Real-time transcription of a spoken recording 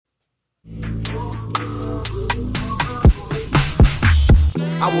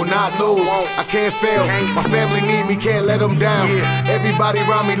I will not lose, I can't fail. My family need me, can't let them down. Everybody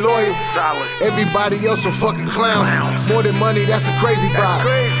around me loyal, everybody else some fucking clowns. More than money, that's a crazy vibe.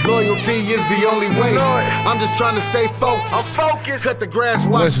 Loyalty is the only way. I'm just trying to stay focused. Cut the grass,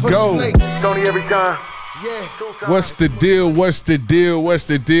 watch for the snakes. Tony every time. Yeah. What's the deal? What's the deal? What's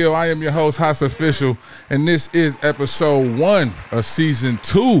the deal? I am your host, Haas Official, and this is episode 1 of season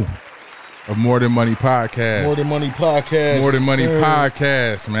 2 of More Than Money Podcast. More Than Money Podcast. More Than Money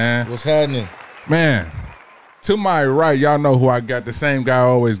Podcast, man. What's happening? Man, to my right, y'all know who I got. The same guy I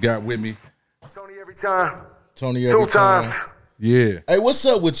always got with me. Tony every time. Tony every time. 2 times. Yeah. Hey, what's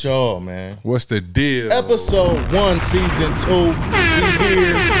up with y'all, man? What's the deal? Episode 1, season 2. We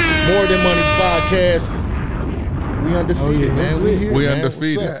here. More Than Money Podcast. We undefeated, man. We here, We man.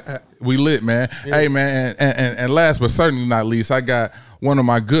 undefeated. We lit, man. Yeah. Hey, man, and last but certainly not least, I got one of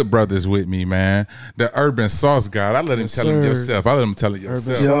my good brothers with me, man. The Urban Sauce God. I let him tell him yourself. I let him tell it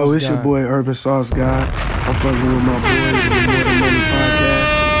yourself. Yo, it's your boy Urban Sauce God. I'm fucking with my boys in the More Than Money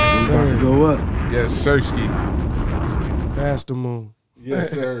Podcast. We about to go up. Yes, Sirski. Past the moon.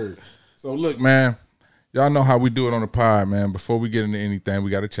 Yes, sir. So look, man. Y'all know how we do it on the pod, man. Before we get into anything,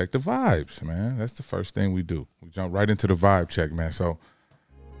 we got to check the vibes, man. That's the first thing we do. We jump right into the vibe check, man. So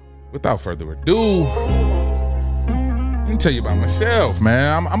without further ado, let me tell you about myself,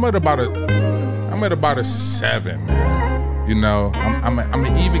 man. I'm at about a 7, man. You know, I'm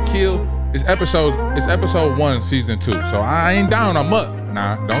an even kill. It's episode 1, season 2. So I ain't down. I'm up.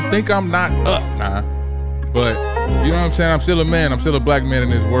 Nah, don't think I'm not up. Nah, but you know what I'm saying? I'm still a man. I'm still a black man in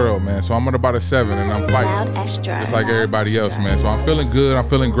this world, man. So I'm at about a 7, and I'm fighting just like everybody else, man. So I'm feeling good. I'm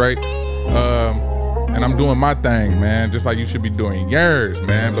feeling great. And I'm doing my thing, man, just like you should be doing yours,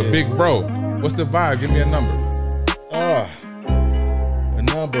 man. But big bro, what's the vibe? Give me a number. A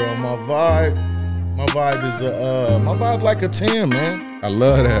number on my vibe. My vibe is my vibe like a 10, man. I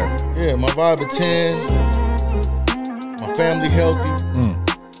love that. Yeah, my vibe a 10. My family healthy.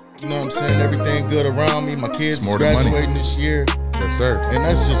 You know what I'm saying? Everything good around me. My kids is graduating this year. Yes, sir. And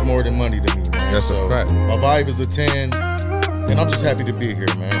that's just more than money to me, man. That's a fact. My vibe is a 10. And I'm just happy to be here,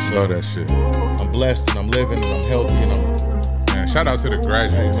 man. So love that shit. I'm blessed and I'm living and I'm healthy and I'm... Man, shout out to the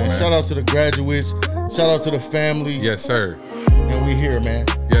graduates, man. Shout out to the graduates. Shout out to the family. Yes, sir. And we here, man.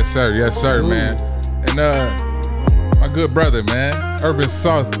 Yes, sir. Yes, sir, man. And my good brother, man, Urban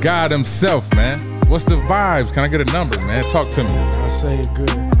Sauce God himself, man. What's the vibes? Can I get a number, man? Talk to me. I say it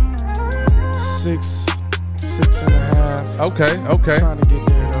good. 6.5. Okay. Trying to get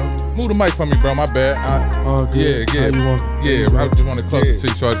there though. Move the mic for me, bro. My bad. Oh, good. Yeah. How you want it? Yeah, I just want to close it to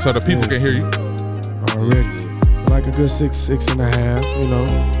you so the people can hear you. Already. Like a good 6.5, you know.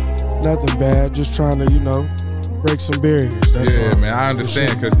 Nothing bad. Just trying to, break some barriers. That's all. Man, I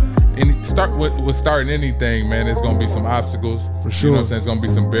understand because with starting anything, man, there's gonna be some obstacles. For sure. You know what I'm saying? There's gonna be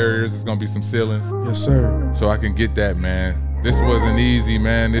some barriers, there's gonna be some ceilings. Yes, sir. So I can get that, man. This wasn't easy,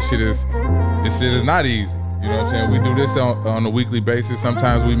 man. This shit is not easy. You know what I'm saying? We do this on a weekly basis.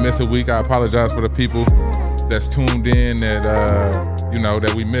 Sometimes we miss a week. I apologize for the people that's tuned in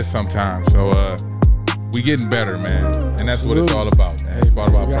that we miss sometimes. So we getting better, man. And that's what it's all about, man. It's all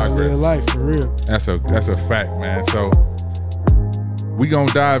about progress. Live life for real. That's a fact, man. So we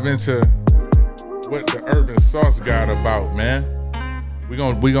gonna dive into what the Urban Sauce got about, man. We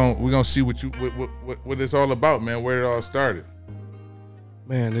gonna see what it's all about, man. Where it all started.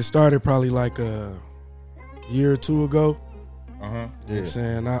 Man, it started probably like a year or 2 ago. Uh-huh. You know what I'm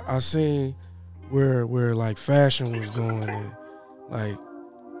saying? I seen where like fashion was going and like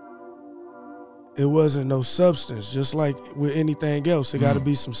it wasn't no substance. Just like with anything else, it got to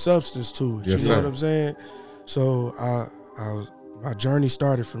be some substance to it. Yes, you know what I'm saying? So my journey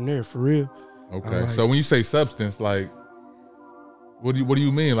started from there, for real. Okay. So when you say substance, like, what do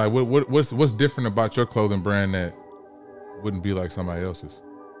you mean? Like, what's different about your clothing brand that wouldn't be like somebody else's?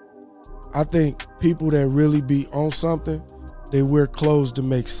 I think people that really be on something, they wear clothes to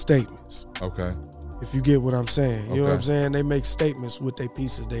make statements. Okay. If you get what I'm saying. You know what I'm saying? They make statements with their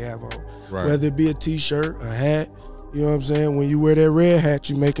pieces they have on. Right. Whether it be a t-shirt, a hat, you know what I'm saying? When you wear that red hat,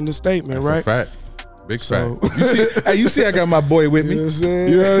 you making a statement, That's right? a fact. Big fact. You see I got my boy with me. You know what I'm saying?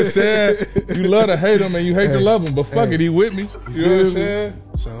 You know what I'm saying? You love to hate him and you hate to love him, but fuck it, he with me. You know what I'm saying?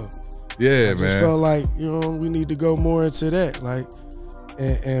 So yeah, I just man. felt like, we need to go more into that. Like,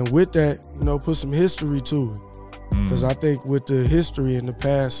 and with that, put some history to it. Because I think with the history in the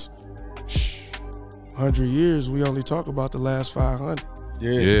past 100 years, we only talk about the last 500.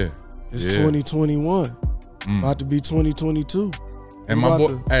 Yeah. It's 2021. About to be 2022. And my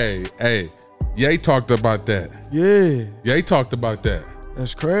boy, hey, Ye talked about that. Yeah. Ye talked about that.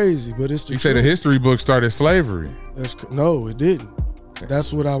 That's crazy, but it's the truth. You say the history book started slavery. No, it didn't.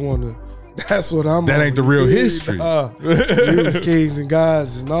 That's what I want to. That's what I'm. That ain't the real history. We was kings and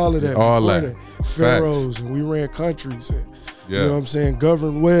gods and all of that. All that. Pharaohs, and we ran countries. And, Yeah. You know what I'm saying?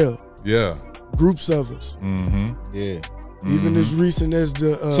 Governed well. Yeah. Groups of us. Mm-hmm. Yeah. Even as recent as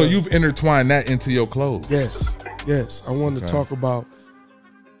the. So you've intertwined that into your clothes. Yes. I want to talk about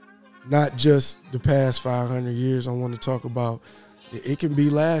not just the past 500 years. I want to talk about it can be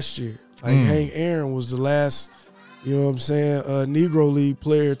last year. Like Hank Aaron was the last, you know what I'm saying, Negro League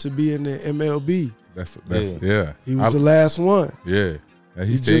player to be in the MLB. That's yeah. He was the last one. Yeah. And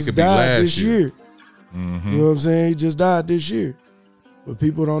He said it just could be died last this year. Mm-hmm. You know what I'm saying? He just died this year. But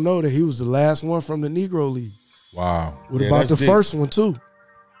people don't know that he was the last one from the Negro League. Wow. What about the first one too?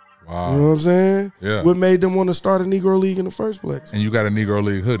 Wow. You know what I'm saying? Yeah. What made them want to start a Negro League in the first place? And you got a Negro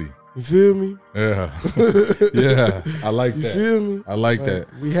League hoodie. You feel me? Yeah. Yeah. I like You that. feel me? I like that.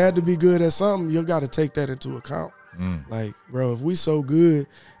 We had to be good at something. You got to take that into account. Like, bro, if we so good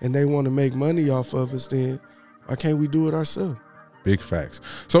and they want to make money off of us, then why can't we do it ourselves? Big facts.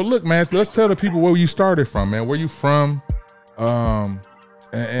 So look, man, let's tell the people where you started from, man. Where you from?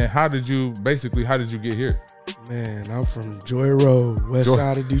 And how did you get here? Man, I'm from Joy Road, west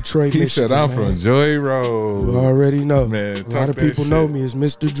side of Detroit, Michigan. He said I'm from Joy Road. You already know. Man, a lot of people know me as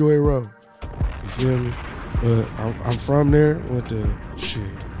Mr. Joy Road. You feel me? But I'm from there. Went to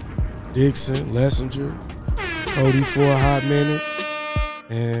Dixon, Lessinger, Cody for a hot minute,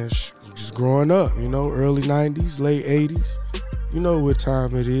 and just growing up. You know, early '90s, late '80s. You know what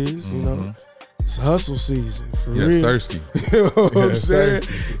time it is. You know. It's hustle season for real. Sirski. You know what I'm saying?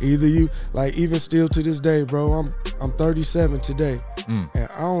 Either you like, even still to this day, bro. I'm 37 today, and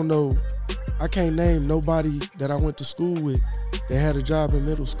I don't know. I can't name nobody that I went to school with that had a job in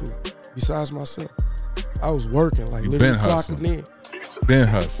middle school besides myself. I was working, like literally clocking in. Been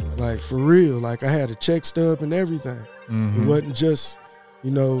hustling. Like for real. Like I had a check stub and everything. It wasn't just,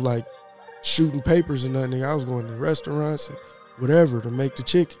 you know, like shooting papers or nothing. I was going to restaurants and whatever to make the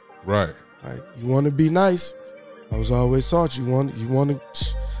chicken. Right. Like, you want to be nice. I was always taught you want to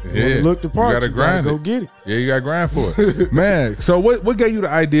look the part. You gotta grind go get it. Yeah, you gotta grind for it. Man, so what gave you the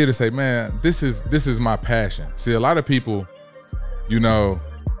idea to say, man, this is my passion? See, a lot of people, you know,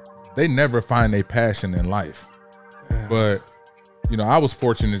 they never find their passion in life. Yeah. But, you know, I was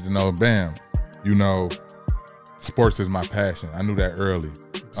fortunate to know, bam, you know, sports is my passion. I knew that early.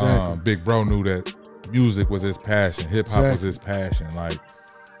 Exactly. Big bro knew that music was his passion. Hip hop was his passion. Like,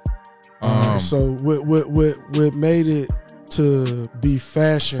 so what made it to be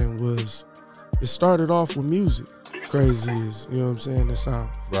fashion was, it started off with music. Crazy is, you know what I'm saying, the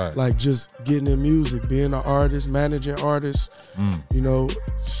sound. Right. Like just getting in music, being an artist, managing artists, you know,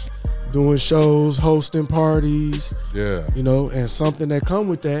 doing shows, hosting parties. Yeah. You know, and something that come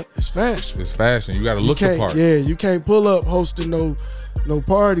with that is fashion. It's fashion. You gotta look the part. Yeah, you can't pull up hosting no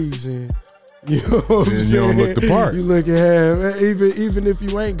parties and you know what I'm saying? You don't look the part. You look at half. Even if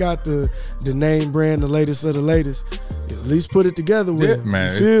you ain't got the name brand, the latest of the latest, at least put it together with it.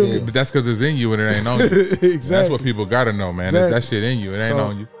 Man. But that's because it's in you and it ain't on you. Exactly. That's what people gotta know, man. Exactly. That shit in you. It ain't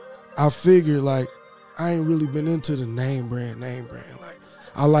on you. I figured, like, I ain't really been into the name brand. Like,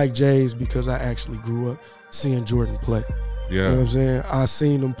 I like J's because I actually grew up seeing Jordan play. Yeah. You know what I'm saying? I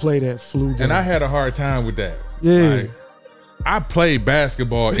seen him play that flu game. And I had a hard time with that. Yeah. Like, I played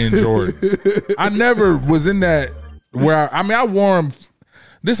basketball in Jordan. I never was in that where I wore them.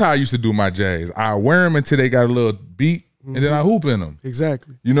 This is how I used to do my J's. I wear them until they got a little beat, and then I hoop in them.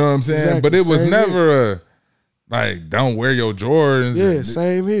 Exactly. You know what I'm saying? Exactly. But it was never like, don't wear your Jordans. Yeah,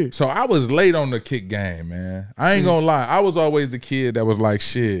 same here. So I was late on the kick game, man. I ain't gonna lie. I was always the kid that was like,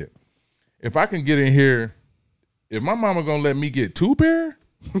 shit, if I can get in here, if my mama gonna let me get 2 pair,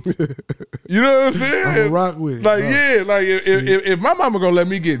 you know what I'm saying? I'm gonna rock with it. Like, yeah, like if my mama gonna let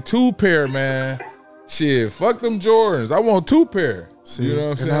me get 2 pair, man, shit, fuck them Jordans. I want 2 pair. See, you know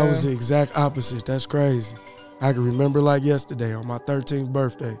what I'm saying? And I was the exact opposite. That's crazy. I can remember like yesterday on my 13th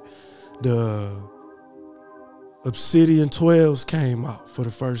birthday, the Obsidian 12s came out for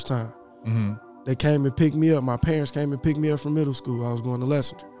the first time. They came and picked me up. My parents came and picked me up from middle school. I was going to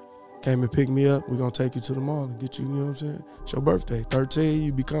Lessinger. Came and picked me up. We're going to take you to the mall and get you, you know what I'm saying? It's your birthday. 13,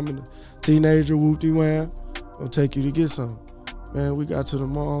 you becoming a teenager, whoop-de-wham. Gonna take you to get something. Man, we got to the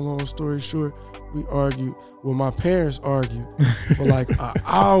mall, long story short. We argued. Well, my parents argued for like an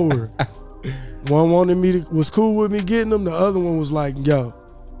hour. One wanted me was cool with me getting them. The other one was like, yo,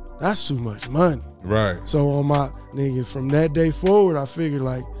 that's too much money. Right. So on my, nigga, from that day forward, I figured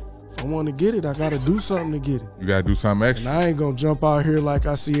like, if I want to get it, I got to do something to get it. You got to do something extra. And I ain't going to jump out here like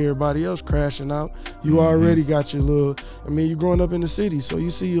I see everybody else crashing out. You already got your little, I mean, you growing up in the city, so you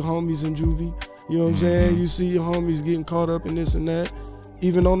see your homies in juvie. You know what I'm saying? You see your homies getting caught up in this and that.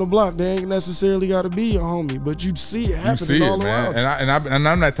 Even on the block, they ain't necessarily got to be your homie, but you see it happening all around. And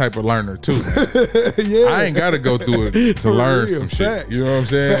I'm that type of learner too. Yeah. I ain't got to go through it to learn some shit. You know what I'm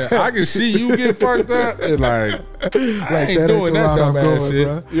saying? I can see you get fucked up and I ain't doing that dumbass shit.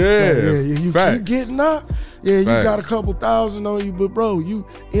 Bro. Yeah, you keep getting up. Yeah, you got a couple thousand on you, but bro, you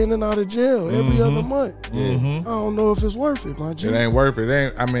in and out of jail every other month. I don't know if it's worth it, my G. It ain't worth it.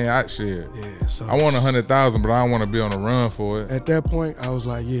 Shit. Yeah, so I want 100,000, but I don't want to be on the run for it. At that point, I was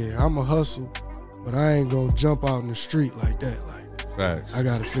like, yeah, I'm a hustle, but I ain't gonna jump out in the street like that. Like, facts. I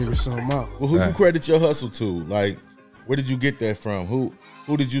gotta figure something out. Well, who you credit your hustle to? Like, where did you get that from? Who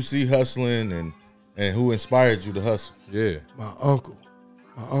did you see hustling and who inspired you to hustle? Yeah. My uncle,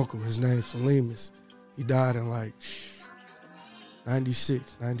 his name's Salimas. He died in like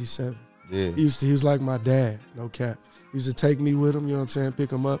 96, 97. Yeah. He was like my dad, no cap. He used to take me with him, you know what I'm saying,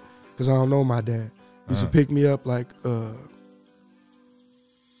 pick him up, because I don't know my dad. He used to pick me up like,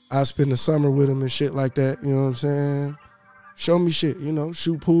 I spend the summer with him and shit like that, you know what I'm saying? Show me shit, you know,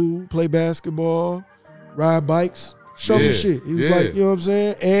 shoot pool, play basketball, ride bikes, show me shit. He was like, you know what I'm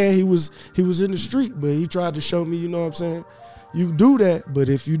saying? And he was in the street, but he tried to show me, you know what I'm saying? You do that, but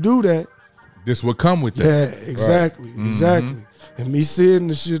if you do that, this would come with that. Yeah, exactly, exactly. And me seeing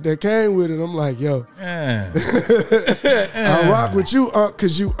the shit that came with it, I'm like, yo, I rock with you, Unc,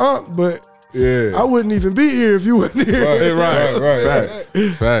 because you Unc, but I wouldn't even be here if you wasn't here. Right.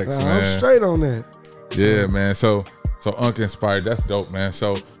 Facts, man. I'm straight on that. Yeah, man. So Unc inspired. That's dope, man.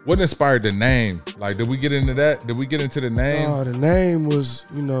 So what inspired the name? Like, did we get into that? Did we get into the name? No, the name was,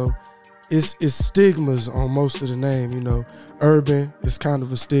 you know, it's stigmas on most of the name, you know. Urban, it's kind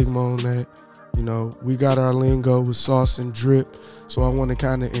of a stigma on that. You know, we got our lingo with sauce and drip, so I want to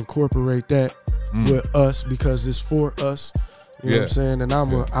kind of incorporate that with us because it's for us. You know what I'm saying? And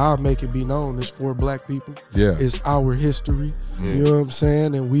I'll make it be known. It's for black people. Yeah. It's our history. You know what I'm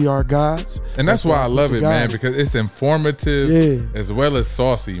saying? And we are gods. And that's why I love it, man, because it's informative as well as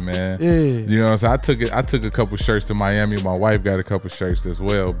saucy, man. Yeah. You know what I'm saying? I took a couple shirts to Miami. My wife got a couple shirts as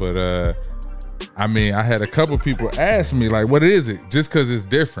well. But I mean, I had a couple people ask me, like, what is it? Just because it's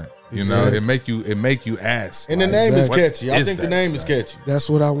different. You know, it make you ask. And the name is catchy. I think the name is catchy. That's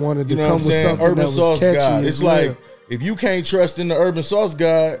what I wanted to come with, something Urban that was Sauce catchy. God. It's like, if you can't trust in the Urban Sauce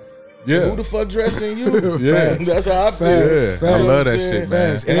God, who the fuck dressing you? That's how I feel. I love that shit,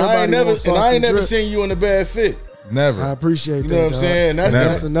 man. And I ain't never seen you in a bad fit. Never. I appreciate that. You know what I'm saying?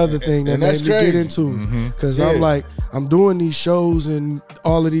 That's another thing that made me get into. Because I'm like, I'm doing these shows and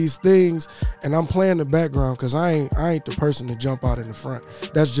all of these things, and I'm playing the background because I ain't the person to jump out in the front.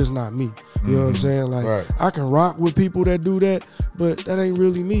 That's just not me. You know what I'm saying? Like, I can rock with people that do that, but that ain't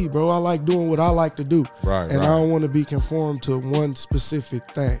really me, bro. I like doing what I like to do. And I don't want to be conformed to one specific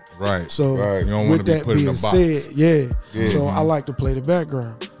thing. So you don't want to be put in a box. Said, so I like to play the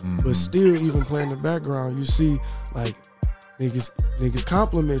background. But still, even playing the background, you see, like, niggas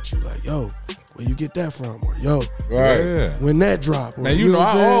compliment you, like, yo, where you get that from? Or yo, when that drop. Or, man, you know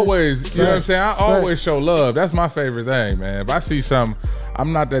I always, you know what I'm saying? I always show love. That's my favorite thing, man. If I see something,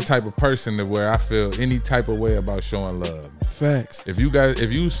 I'm not that type of person to where I feel any type of way about showing love. Facts. If you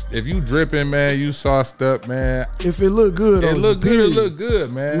dripping, man, you sauced up, man. If it look good, it look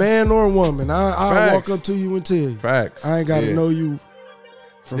good, man. Man or woman, I walk up to you and tell you. Facts. I ain't got to know you.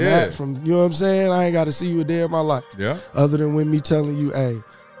 From that, you know what I'm saying? I ain't got to see you a day in my life. Other than when me telling you, hey,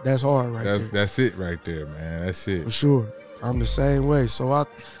 that's hard right there. That's it right there, man. That's it. For sure. I'm the same way. So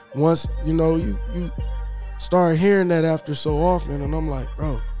once, you know, you start hearing that after so often, and I'm like,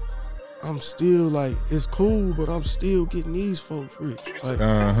 bro, I'm still like, it's cool, but I'm still getting these folks rich. Like,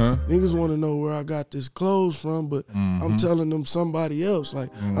 niggas want to know where I got this clothes from, but I'm telling them somebody else.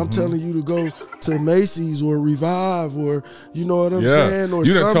 Like, I'm telling you to go to Macy's or Revive or, you know what I'm saying? Or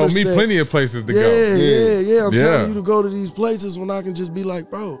you done told me plenty of places to go. Yeah. I'm telling you to go to these places when I can just be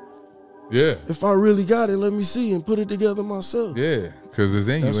like, bro, if I really got it, let me see and put it together myself. Yeah, because it's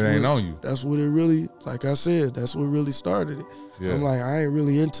in you, it ain't on you. That's what it really, like I said, that's what really started it. I'm like, I ain't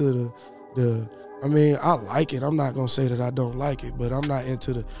really into I mean, I like it. I'm not going to say that I don't like it, but I'm not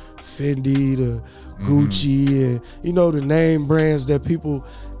into the Fendi, the Gucci, and, you know, the name brands that people,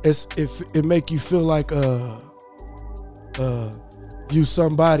 if it make you feel like you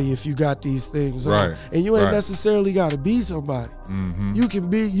somebody if you got these things on. And you ain't necessarily got to be somebody. You can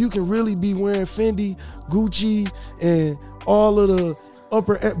really be wearing Fendi, Gucci, and all of the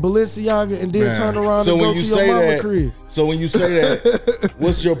upper at Balenciaga and then turn around and go to your mama crib. So when you say that,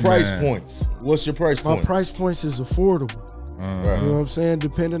 what's your price points? What's your price point? My price points is affordable. You know what I'm saying?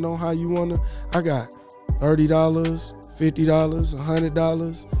 Depending on how you want to. I got $30, $50,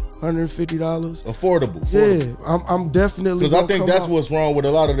 $100, $150. Affordable. Yeah, I'm definitely. Because I think that's what's wrong with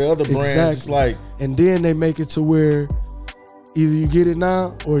a lot of the other brands. Exactly. It's like, and then they make it to where either you get it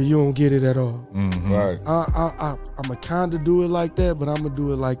now or you don't get it at all. Right. I'm going to kind of do it like that, but I'm going to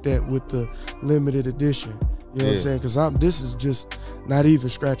do it like that with the limited edition. You know what I'm saying? Because this is just not even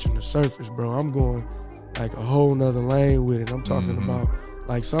scratching the surface, bro. I'm going like a whole nother lane with it. I'm talking about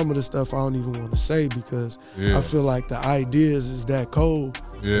like some of the stuff I don't even want to say because I feel like the ideas is that cold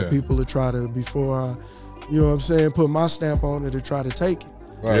for people to try to, before I, you know what I'm saying, put my stamp on it to try to take it.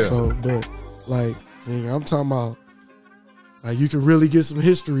 Right. So, but like, I'm talking about, like, you can really get some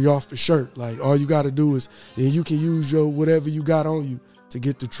history off the shirt. Like, all you got to do is, and you can use your whatever you got on you to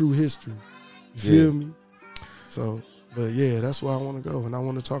get the true history. You feel me? So, but yeah, that's where I want to go. And I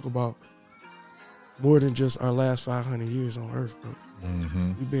want to talk about more than just our last 500 years on Earth, bro.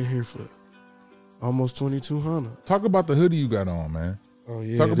 We've been here for almost 2,200. Talk about the hoodie you got on, man. Oh,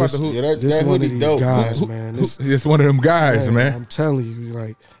 yeah. Talk about the hoodie. This one of these guys, man. It's one of them guys, man. I'm telling you,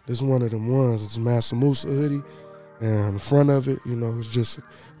 like, this is one of them ones. It's a Mansa Musa hoodie. And on the front of it, you know, it's just a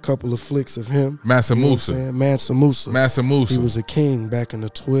couple of flicks of him. Mansa Musa. Mansa Musa. Mansa Musa. He was a king back in the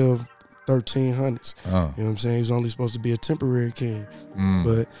 1300s. You know what I'm saying? He was only supposed to be a temporary king.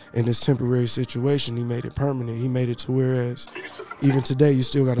 But in this temporary situation, he made it permanent. He made it to whereas even today, you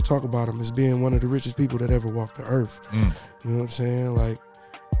still got to talk about him as being one of the richest people that ever walked the earth. You know what I'm saying? Like,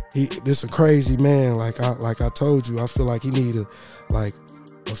 this a crazy man. Like I told you, I feel like he need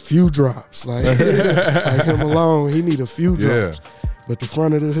a few drops. Like, like him alone, he need a few drops. But the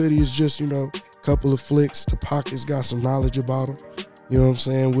front of the hoodie is just, you know, a couple of flicks. The pockets got some knowledge about him. You know what I'm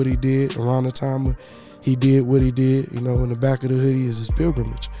saying? What he did around the time he did what he did. You know, in the back of the hoodie is his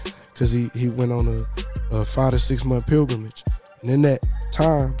pilgrimage. Because he went on a 5 to 6 month pilgrimage. And in that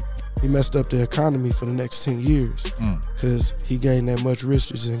time, he messed up the economy for the next 10 years. Because he gained that much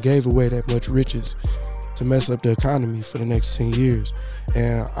riches and gave away that much riches to mess up the economy for the next 10 years.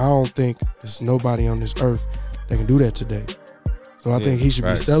 And I don't think there's nobody on this earth that can do that today. So I think he should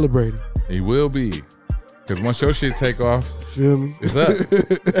be celebrated. He will be. Because once your shit take off, feel me? It's up.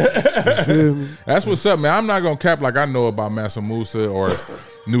 You feel me? That's what's up, man. I'm not going to cap like I know about Mansa Musa or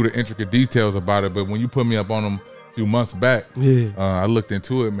knew the intricate details about it, but when you put me up on him a few months back, I looked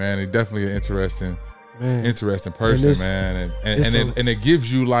into it, man. It's definitely an interesting person, man. And it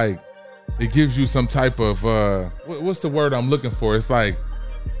gives you like, it gives you some type of what's the word I'm looking for? It's like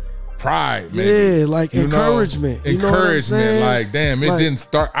pride, maybe. Yeah, like encouragement. You know what I'm saying? Like, damn, it didn't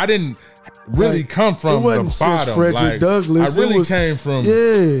start. I didn't really come from the bottom. Frederick Douglass. I really came from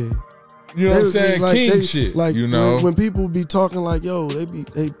you know what I'm saying? Like king shit. Like, you know, when people be talking like, yo,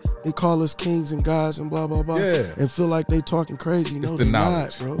 they call us kings and gods and blah blah blah, and feel like they talking crazy. No, they're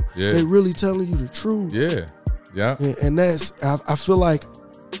not, bro. They really telling you the truth. Yeah. And that's I feel like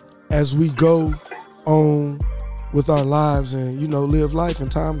as we go on with our lives and, you know, live life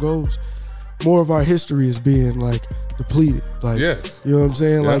and time goes, more of our history is being like depleted. Like, you know what I'm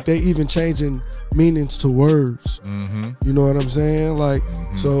saying? Like, they even changing meanings to words. You know what I'm saying? Like,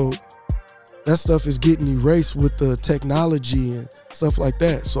 so that stuff is getting erased with the technology and stuff like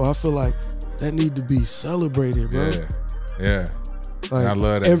that. So I feel like that need to be celebrated, bro. Like, I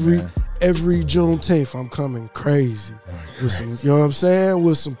love that, every Juneteenth, I'm coming crazy with some, you know what I'm saying?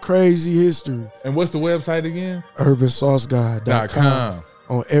 With some crazy history. And what's the website again? UrbanSauceGuide.com.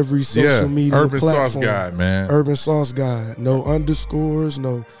 On every social media Urban platform. Sauce Guide, man. Urban Sauce Guide. No underscores,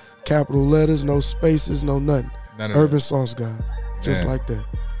 no capital letters, no spaces, no nothing. Urban Sauce Guide. Just like that.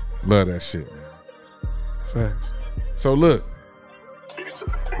 Love that shit, man. Facts. So look,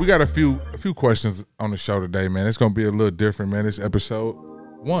 we got a few questions on the show today, man. It's gonna be a little different, man. It's episode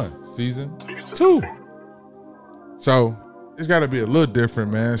 1, season 2. So it's gotta be a little different,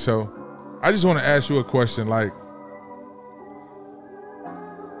 man. So I just wanna ask you a question, like,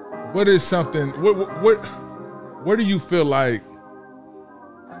 what is something, where do you feel like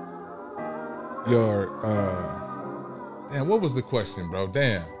your, damn, what was the question, bro?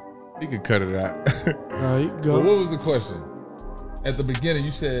 Damn, you can cut it out. No, you can go. But what was the question? At the beginning,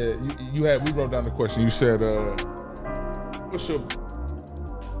 you said, we wrote down the question. You said,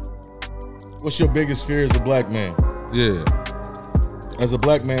 what's your biggest fear as a black man? Yeah. As a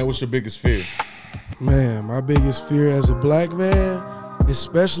black man, what's your biggest fear? Man, my biggest fear as a black man,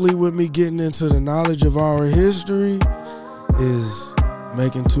 especially with me getting into the knowledge of our history, is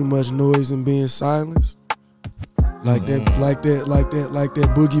making too much noise and being silenced. Like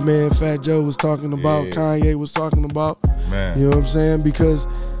that boogeyman Fat Joe was talking about, Kanye was talking about. Man. You know what I'm saying? Because,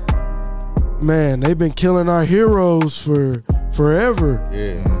 man, they've been killing our heroes for forever.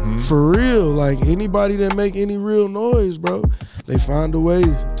 Yeah. For real. Like, anybody that make any real noise, bro, they find a way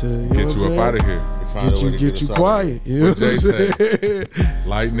to get you up out of here. Get you quiet. You know what I'm saying?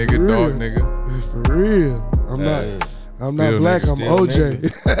 Light nigga, dog nigga. For real. I'm not black, I'm OJ.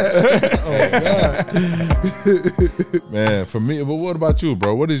 Oh God. Man, for me, but what about you,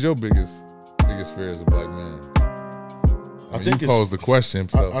 bro? What is your biggest fear as a black man? I think you posed the question.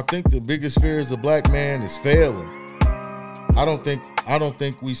 So. I think the biggest fear as a black man is failing. I don't think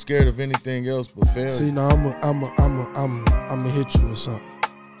we scared of anything else but failing. See, no, I'm hit you with something.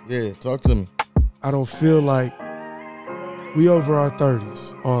 Yeah, talk to me. I don't feel like we over our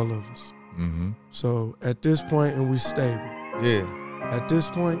 30s, all of us. So at this point, and we stable. Yeah. At this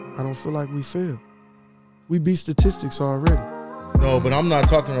point, I don't feel like we fail. We beat statistics already. No, but I'm not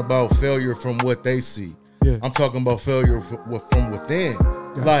talking about failure from what they see. Yeah. I'm talking about failure from within.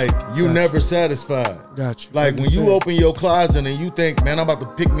 Like, you never satisfied. Got you. Like, when you open your closet and you think, man, I'm about to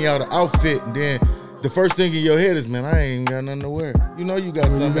pick me out an outfit, and then the first thing in your head is, man, I ain't got nothing to wear. You know you got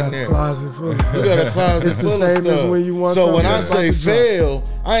something in there. You got a closet full of stuff. You got a closet it's full the of same stuff. as when you want So when I something say fail,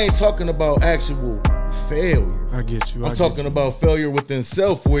 I ain't talking about actual failure. I get you. I'm talking about failure within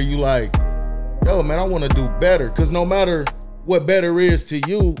self, where you like, yo, man, I want to do better. Because no matter what better is to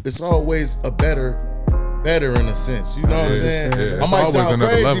you, it's always a better in a sense. You know what I'm saying? Yeah. I might sound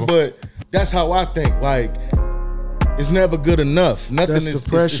crazy, level. but that's how I think. Like, it's never good enough. Nothing that's is the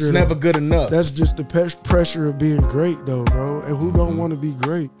pressure. It's never good enough. That's just the pressure of being great, though, bro. And who don't want to be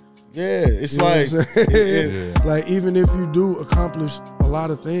great? Yeah, it's You know like like, even if you do accomplish a lot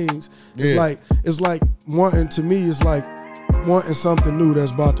of things, it's like wanting, to me, it's like wanting something new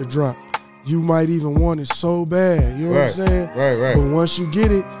that's about to drop. You might even want it so bad. You know what I'm saying? Right. But once you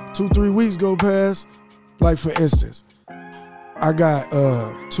get it, 2-3 weeks go past. Like, for instance, I got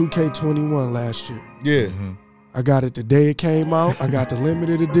 2K21 last year. Yeah. I got it the day it came out. I got the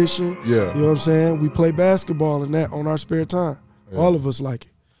limited edition. Yeah. You know what I'm saying? We play basketball and that on our spare time. Yeah. All of us like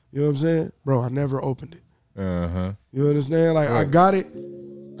it. You know what I'm saying? Bro, I never opened it. You understand? Like, I got it.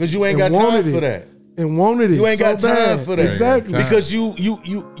 Because you ain't got time for that. And wanted it. You ain't got time for that. Exactly. Because you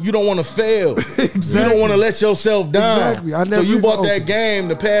don't want to fail. Exactly. You don't want to let yourself down. Exactly. So you bought that game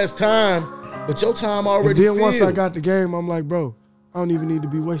to pass time, but your time already and then once I got the game, I'm like, bro, I don't even need to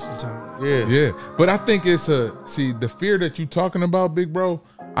be wasting time. Yeah. But I think it's the fear that you talking about, big bro,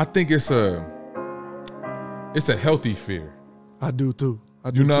 I think it's a healthy fear. I do too.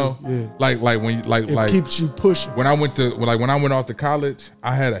 You know, yeah. Like when you it keeps you pushing. When I went off to college,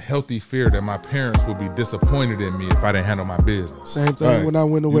 I had a healthy fear that my parents would be disappointed in me if I didn't handle my business. Same thing when I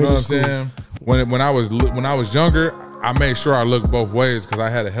went away to school. You know what I'm saying? When I was younger, I made sure I looked both ways because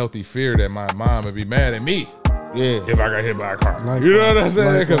I had a healthy fear that my mom would be mad at me. Yeah. If I got hit by a car. You know what I'm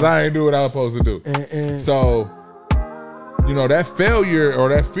saying? Because I ain't do what I was supposed to do. And so, you know, that failure or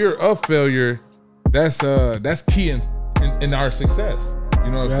that fear of failure, that's key in our success. You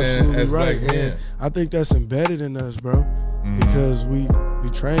know what I'm saying? Absolutely right. And I think that's embedded in us, bro. Because we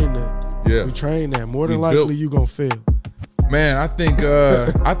train that. Yeah. We train that. More than likely you gonna fail. Man, I think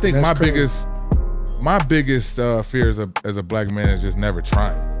my biggest fear as a black man is just never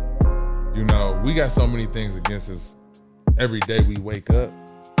trying. You know, we got so many things against us every day we wake up.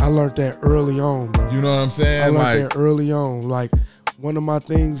 I learned that early on, bro. You know what I'm saying? I learned that early on. Like, one of my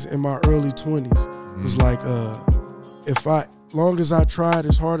things in my early 20s was like, long as I tried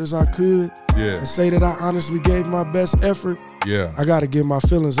as hard as I could and say that I honestly gave my best effort, I got to get my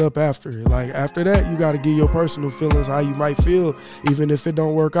feelings up after it. Like, after that, you got to get your personal feelings, how you might feel, even if it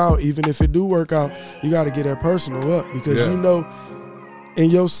don't work out. Even if it do work out, you got to get that personal up because you know in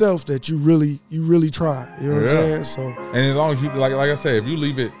yourself that you really try. You know what I'm saying? So, and as long as you, like I say, if you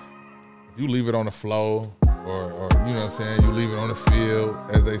leave it on the flow or you know what I'm saying, you leave it on the field,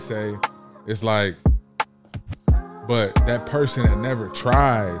 as they say, it's like, but that person that never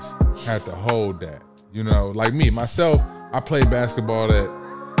tries had to hold that. You know, like me, myself, I played basketball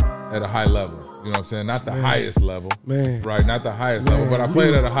at a high level. You know what I'm saying? Not the highest level. Man. Right, not the highest level, but I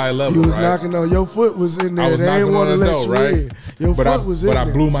played at a high level, You was right? knocking on, your foot was in there. I was They ain't want to let you in. Your foot was in there. But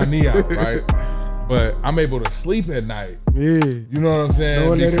I blew my knee out, right? But I'm able to sleep at night. Yeah. You know what I'm saying?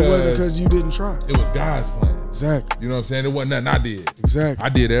 Knowing that it wasn't because you didn't try. It was God's plan. Exactly. You know what I'm saying? It wasn't nothing I did. Exactly. I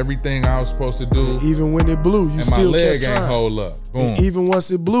did everything I was supposed to do. And even when it blew, you still kept trying. And my leg ain't hold up. Boom. And even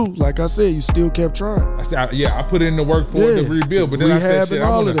once it blew, like I said, you still kept trying. I put in the work for it to rebuild. But then I said, shit,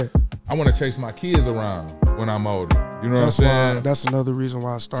 I want to chase my kids around when I'm older. You know what I'm saying? That's another reason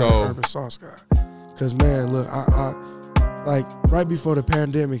why I started Urban Sauce Guy. Cause man, look, I like right before the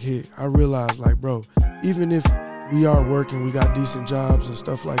pandemic hit, I realized like, bro, even if we are working, we got decent jobs and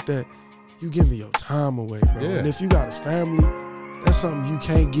stuff like that, you giving your time away, bro. Yeah. And if you got a family, that's something you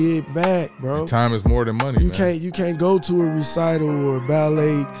can't get back, bro. And time is more than money. You man. can't go to a recital or a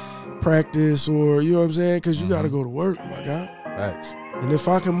ballet practice or, you know what I'm saying? Because you got to go to work, my guy. Facts. And if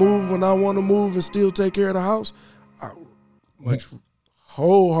I can move when I want to move and still take care of the house, I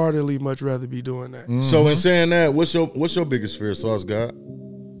wholeheartedly much rather be doing that. So in saying that, what's your biggest fear, Sauce God?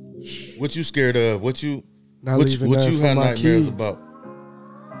 What you scared of? What you Not what leaving you nothing for have my nightmares kids. about?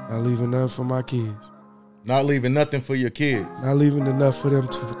 Not leaving nothing for my kids. Not leaving nothing for your kids. Not leaving enough for them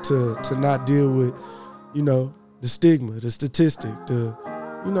to not deal with, you know, the stigma, the statistic,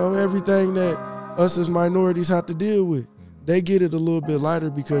 everything that us as minorities have to deal with. They get it a little bit lighter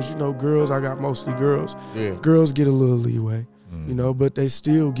because, you know, girls, I got mostly girls. Yeah. Girls get a little leeway, you know, but they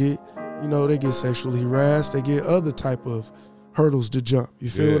still get, you know, they get sexually harassed. They get other type of hurdles to jump. You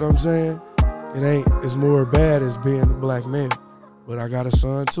feel what I'm saying? It ain't as more bad as being a black man. But I got a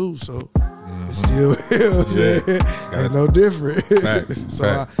son too, so it's still, you know what I'm saying? Ain't no different. Facts.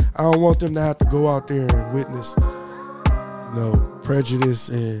 So I don't want them to have to go out there and witness, prejudice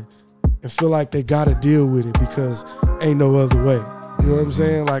and feel like they got to deal with it because ain't no other way. You know what I'm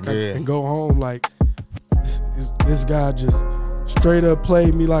saying? Like I can go home like this guy just straight up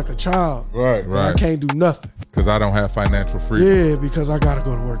played me like a child. Right. And I can't do nothing. Because I don't have financial freedom. Yeah, because I got to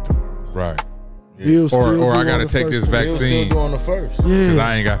go to work tomorrow. Right. He'll still Or do I got to on the take first this one. He'll still vaccine do on the first. because Yeah.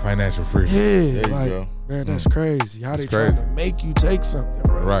 I ain't got financial freedom. Yeah, There you like, go. man, that's crazy. How they crazy. trying to make you take something,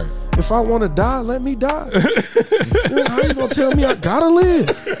 bro. Right. If I want to die, let me die. Man, how you gonna tell me I gotta live?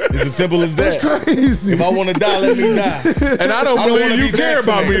 It's as simple as that. That's crazy. If I want to die, let me die. And I don't I don't believe wanna you be care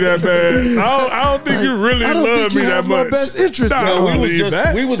about me that bad. I don't think you really I don't love think me you that have much. my best interest Nah, at I heart.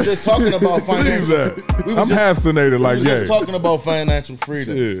 believe We was just talking about Believe financial. that. We was I'm just- half senated We like was just yeah. talking about financial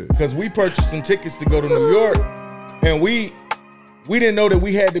freedom Yeah. because we purchased some tickets to go to New York, and we didn't know that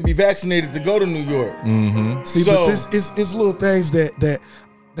we had to be vaccinated to go to New York. See, So- but this it's little things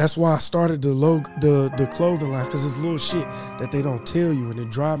that's why I started the clothing line, because it's little shit that they don't tell you and it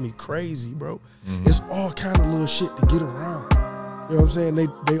drive me crazy, bro. It's all kind of little shit to get around. You know what I'm saying?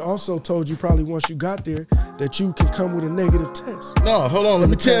 They also told you probably once you got there that you can come with a negative test. No, hold on. Let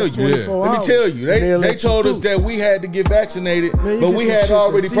me tell you. 24 Let me hours, tell you. and they'll They let you told us through. that we had to get vaccinated, Man, you but get we them had shits at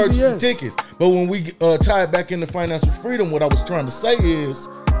already purchased the CVS. tickets. But when we tie it back into financial freedom, what I was trying to say is,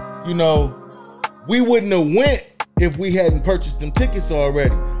 we wouldn't have went if we hadn't purchased them tickets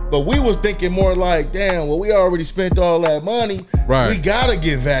already. But we was thinking more like, damn, well, we already spent all that money. Right. We gotta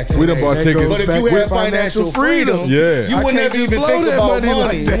get vaccinated. We done bought That tickets. goes But if back you with had financial freedom, Yeah. you I wouldn't can't have just even blow think that about money money.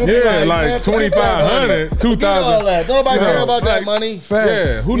 like that. You'd be Yeah, like man, forget that 2,500, money. 2,000. Forget all that. Don't nobody No, care about that like- money. Facts.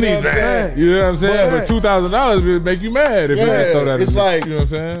 Yeah, who You know needs what I'm that? saying? You know what I'm saying? But- But $2,000 would make you mad if you Yeah, just throw that. it's like- you know what I'm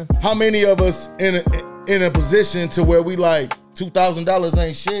saying? How many of us in a position to where we like $2,000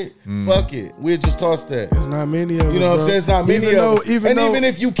 ain't shit? Fuck it, we'll just toss that. There's not many of us. You know what I'm bro. saying? It's not many even of though, us. Even And though, even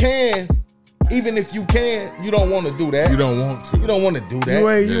if you can, you don't want to do that. You don't want to. You don't want to do that.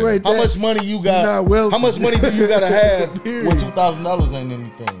 you ain't How that- much money you got? not wealthy. How much money do you gotta have Period. when $2,000 ain't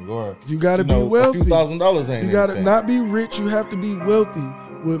anything? Or You gotta be a wealthy. few $1,000s ain't You gotta anything. not be rich. You have to be wealthy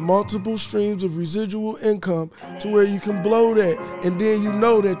with multiple streams of residual income to where you can blow that, and then you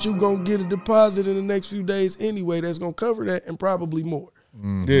know that you're gonna get a deposit in the next few days anyway that's gonna cover that and probably more.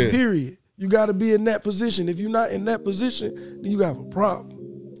 Yeah. Period. You got to be in that position. If you're not in that position, then you have a problem.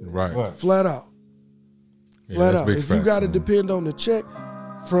 Right. Right. Flat out. Yeah, Flat that's out. big If you fact. got to depend on the check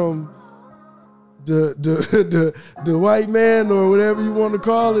from the white man or whatever you want to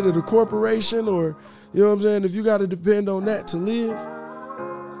call it, or the corporation, or you know what I'm saying. If you got to depend on that to live,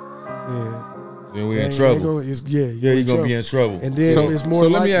 yeah, Then we in ain't trouble. gonna- Yeah, you're gonna be in trouble. And then it's more. So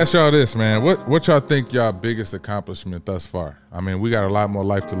let likely- me ask y'all this, man. What y'all think y'all biggest accomplishment thus far? I mean, we got a lot more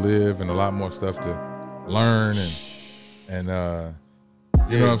life to live and a lot more stuff to learn and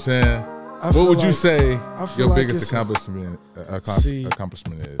you know what I'm saying? I What feel would you like- say I feel your like biggest it's- accomplishment See.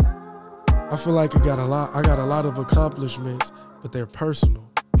 accomplishment is? I feel like I got a lot of accomplishments, but they're personal.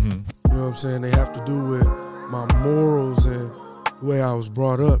 Mm-hmm. You know what I'm saying? They have to do with my morals and the way I was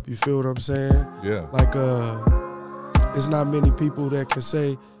brought up. You feel what I'm saying? Yeah. Like, it's not many people that can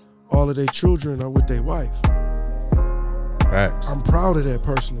say all of their children are with their wife. Facts. I'm proud of that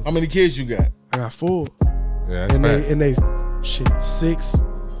personally. How many kids you got? I got 4, Yeah, that's and facts. they 6.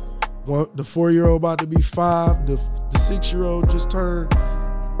 The 4-year-old about to be 5. The 6-year-old just turned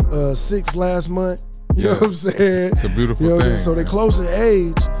 6 last month. You know Yeah. what I'm saying? It's a beautiful You know what I'm thing. saying? So they close in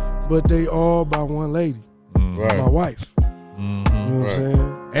age, but they all by one lady, Right. my wife. Mm-hmm. You know what I'm Right.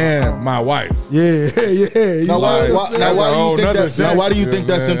 saying? and my wife. Yeah. Now, why do you think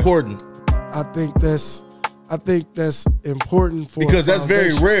that's man. important? I think that's important for Because that's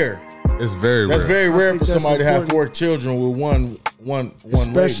very rare. It's very That's rare. very rare for think that's somebody to have important. 4 children with one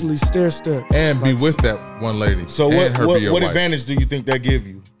especially lady. stair step And be with that one lady. So and her be your what wife. advantage do you think that give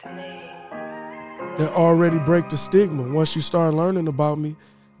you? that already break the stigma. Once you start learning about me,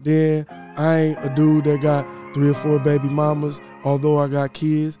 then I ain't a dude that got 3 or 4 baby mamas. Although I got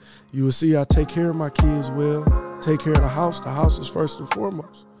kids, you will see I take care of my kids well, take care of the house. The house is first and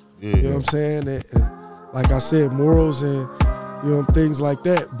foremost. Yeah. You know what I'm saying? And like I said, morals and things like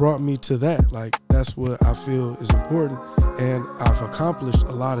that brought me to that. Like that's what I feel is important, and I've accomplished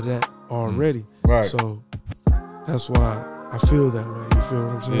a lot of that already. Right. So that's why I feel that way. You feel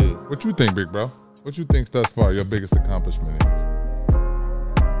what I'm saying? Yeah. What you think, big bro? What you think thus far your biggest accomplishment is?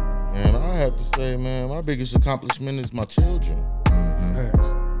 Man, I have to say, man, my biggest accomplishment is my children. Thanks.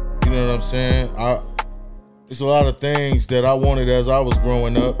 You know what I'm saying? It's a lot of things that I wanted as I was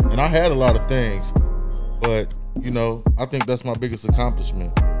growing up, and I had a lot of things, but I think that's my biggest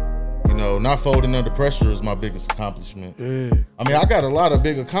accomplishment. Not folding under pressure is my biggest accomplishment. Yeah. I mean, I got a lot of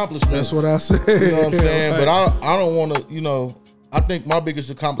big accomplishments. That's what I said. You know what I'm saying? Right. But I don't want to, I think my biggest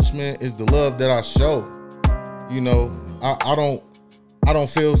accomplishment is the love that I show. I don't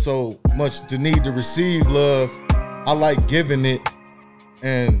feel so much the need to receive love. I like giving it,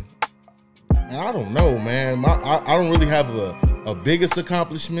 and I don't know, man. I don't really have a biggest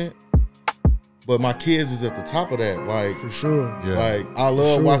accomplishment, but my kids is at the top of that. Like, For sure. Yeah. like I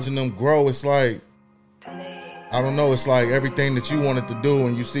love sure. watching them grow. It's like, I don't know. It's like everything that you wanted to do,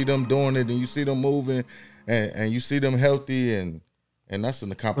 and you see them doing it, and you see them moving, and you see them healthy, and that's an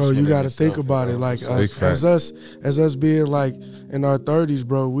Bro, accomplishment. you in got to itself, think about bro. it. Like Big as fact. us being like in our 30s,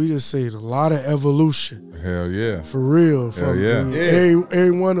 bro, we just seen a lot of evolution. Hell yeah. For real. Hell yeah.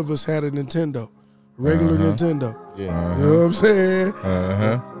 Every one of us had a Nintendo, regular Nintendo. Yeah. You know what I'm saying?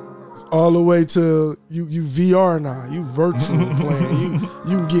 All the way to you VR now. You virtual playing.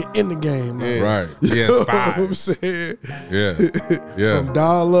 You can get in the game now. Yeah. Right. You Yes, know what I'm 5. saying? Yeah. From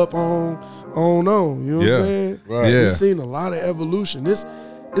dial up on. You know what Yeah. I'm saying? Right. Yeah. We've seen a lot of evolution. It's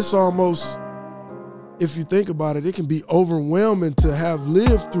almost, if you think about it, it can be overwhelming to have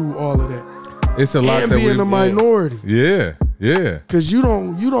lived through all of that It's a lot and that being a minority. Yeah. Yeah. Cause you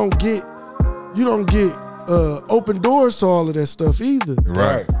don't get open doors to all of that stuff either.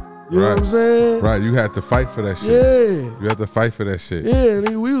 Right. You know what I'm saying? Right. You had to fight for that shit. Yeah. You had to fight for that shit. Yeah,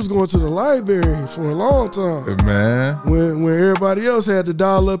 and we was going to the library for a long time. Man. When everybody else had to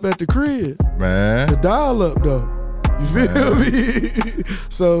dial up at the crib. Man. The dial up though. You feel me?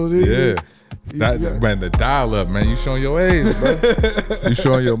 So Yeah. Man, the dial up, man. You showing your age, bro. You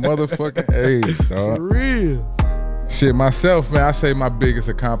showing your motherfucking age, dog. for real. Shit, myself, man, I say my biggest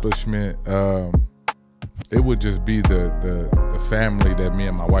accomplishment, it would just be the family that me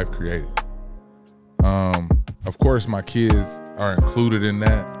and my wife created. Of course, my kids are included in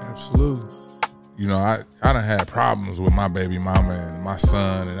that. Absolutely. I done had problems with my baby mama and my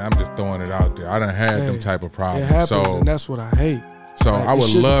son, and I'm just throwing it out there. I done had them type of It problems. happens, and that's what I hate. So Like, I it would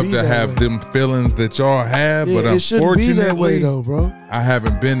shouldn't love be to that have way. them feelings that y'all have, Yeah, but it shouldn't be that way unfortunately, though, bro. I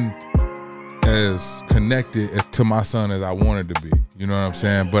haven't been as connected to my son as I wanted to be. You know what I'm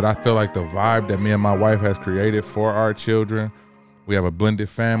saying? But I feel like the vibe that me and my wife has created for our children, we have a blended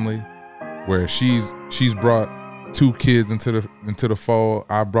family where she's brought 2 kids into the fold.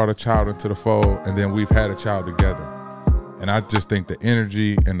 I brought a child into the fold, and then we've had a child together. And I just think the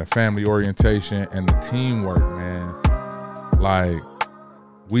energy and the family orientation and the teamwork, man, like,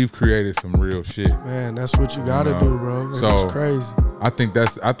 we've created some real shit. Man, that's what you gotta You know, do, bro. Like, so- it's crazy. I think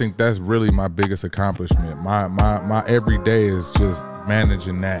that's really my biggest accomplishment. My everyday is just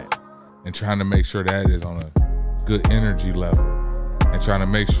managing that and trying to make sure that is on a good energy level, and trying to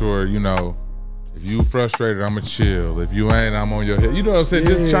make sure, if you frustrated, I'ma chill. If you ain't, I'm on your head. You know what I'm saying?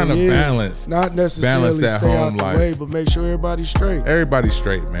 Just trying to balance. Not necessarily that stay out home the life. way, but make sure everybody's straight. Everybody's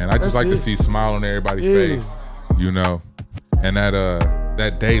straight, man. I just That's like to it. see smile on everybody's Yeah. face, and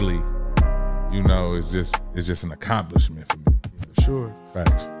that daily, is just an accomplishment for me. For sure.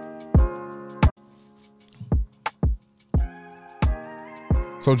 Facts.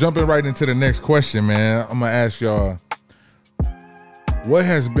 So jumping right into the next question, man, I'm gonna ask y'all, what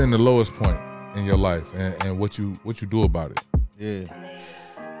has been the lowest point in your life, and what you do about it? Yeah.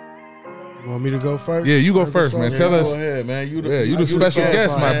 You want me to go first? Yeah, you go Like first, the man. song? Tell us. Go ahead, man. You You the special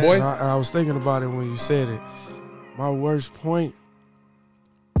guest, my boy. And I was thinking about it when you said it. My worst point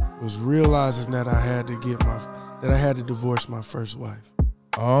was realizing that I had to divorce my first wife.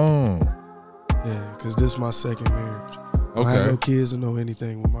 Oh, Yeah, because this is my second marriage. I had no kids or no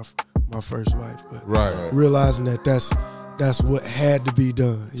anything with my first wife, but realizing that that's what had to be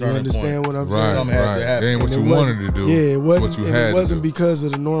done. You understand what I'm saying? Something had to happen. It ain't what you wanted to do. Yeah, it wasn't. What you and had it wasn't to do. because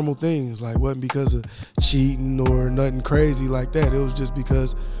of the normal things. Like, it wasn't because of cheating or nothing crazy like that. It was just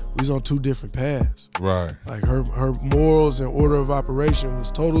because we was on two different paths. Right. Like her morals and order of operation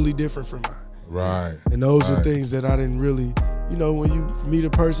was totally different from mine. Right. And those are things that I didn't really, you know, when you meet a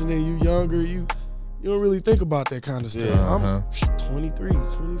person and you younger, you don't really think about that kind of stuff. I'm 23, 24,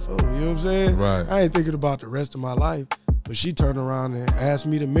 you know what I'm saying? Right. I ain't thinking about the rest of my life. But she turned around and asked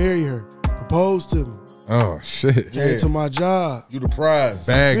me to marry her, proposed to me. Oh, shit. Came to my job. You the prize.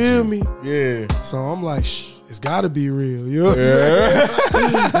 Feel me? Yeah. So I'm like, it's gotta be real. You know what I'm saying?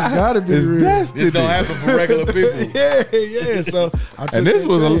 It's gotta be real. This don't happen for regular people. yeah. So I took And this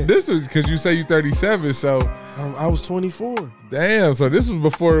that was because you say you 37, so I was 24. damn. So this was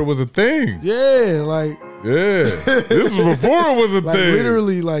before it was a thing. Yeah, like. Yeah, this was before it was a like thing.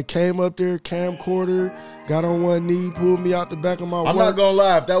 Literally, like came up there, camcorder, got on one knee, pulled me out the back of my. I'm not gonna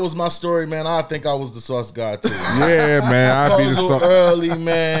lie. If that was my story, man, I think I was the sauce god too. Yeah, man, I'd be the sauce. Early,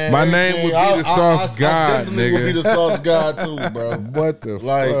 man. My name would be the sauce god, I definitely nigga. would be the sauce god too, bro. What the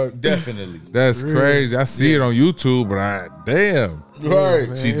fuck? Definitely. That's crazy. I see it on YouTube, but damn. Right.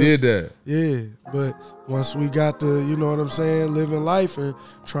 Man, She did that. Yeah, but once we got to, you know what I'm saying, living life and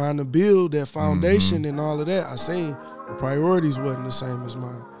trying to build that foundation and all of that, I seen the priorities wasn't the same as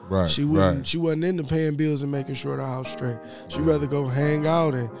mine. Right. She wasn't into paying bills and making sure the house straight. She'd rather go hang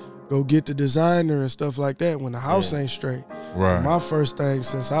out and go get the designer and stuff like that when the house ain't straight. Right. My first thing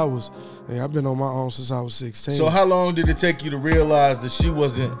since I've been on my own since I was 16. So how long did it take you to realize that she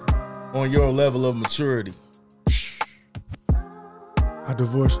wasn't on your level of maturity? I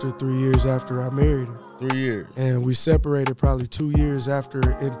divorced her 3 years after I married her. 3 years. And we separated probably 2 years after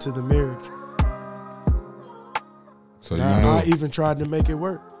into the marriage. So I even tried to make it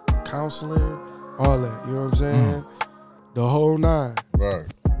work. Counseling, all that. You know what I'm saying? The whole nine. Right.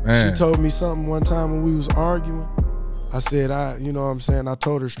 Man. She told me something one time when we was arguing. I said, you know what I'm saying? I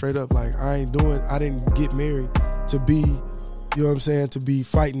told her straight up, like, I didn't get married to be, you know what I'm saying, to be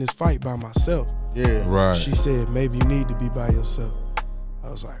fighting this fight by myself. Yeah. Right. She said, maybe you need to be by yourself. I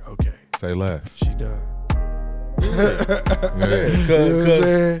was like, okay. Say less. She done.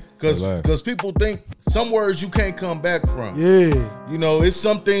 Because people think some words you can't come back from. Yeah. You know, it's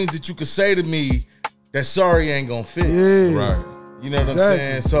some things that you could say to me that sorry ain't gonna fit. Yeah. Right. You know what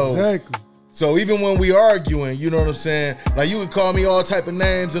I'm saying? So even when we arguing, you know what I'm saying? Like you would call me all type of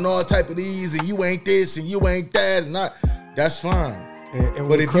names and all type of these, and you ain't this and you ain't that, and that's fine.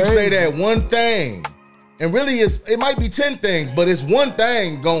 But if you say that one thing, and really it might be 10 things, but it's one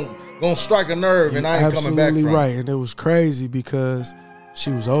thing gonna strike a nerve, and I ain't coming back from. Absolutely right, and it was crazy because she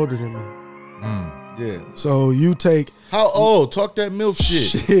was older than me. Yeah. So you take how old? Talk that MILF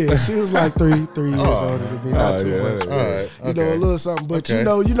shit. Yeah, she was like three years older than me, not too much. All right. You know, a little something, but you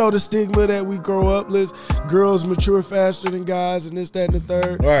know the stigma that we grow up. Girls mature faster than guys, and this, that, and the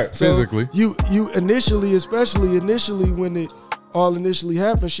third. Right. So physically. You initially, especially initially when it all initially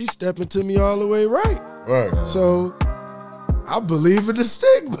happened, she stepped into me all the way right. Right. So I believe in the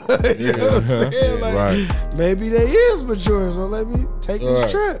stigma. You know what I'm saying? Like, maybe they is mature, so let me take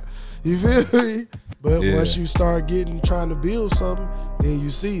this trip. You feel me? But once you start trying to build something, then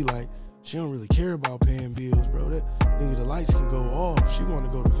you see, like, she don't really care about paying bills, bro. That nigga, the lights can go off. She want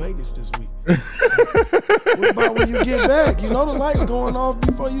to go to Vegas this week. What about when you get back? You know the lights going off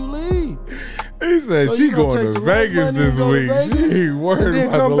before you leave. He said So she you gonna going take to the light Vegas money and this go to week. Vegas She ain't worried and then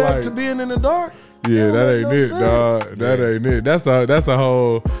about come the back light. to being in the dark? Yeah, That that make ain't no it, sense. dog. That ain't it. That's a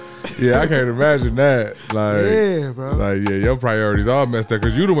whole. Yeah, I can't imagine that. Like, Yeah, bro. Like, yeah, your priorities all messed up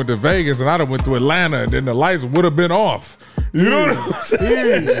because you done went to Vegas and I done went to Atlanta and then the lights would have been off. You know what I'm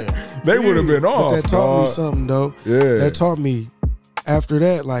saying? They would have been off. But that taught me dog. something, though. Yeah. That taught me, after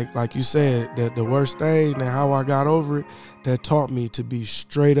that, like you said, that the worst thing and how I got over it, that taught me to be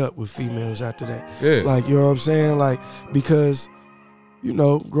straight up with females after that. Yeah. Like, you know what I'm saying? Like, because, you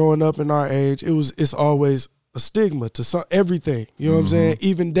know, growing up in our age, it's always a stigma to everything. You know what I'm saying?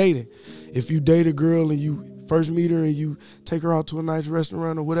 Even dating. If you date a girl and you first meet her and you take her out to a nice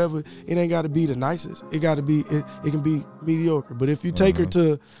restaurant or whatever, it ain't got to be the nicest. It got to be, it can be mediocre. But if you take her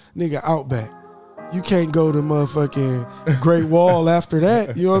to nigga Outback, you can't go to motherfucking Great Wall after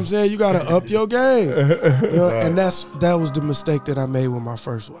that. You know what I'm saying? You got to up your game. You know? And that was the mistake that I made with my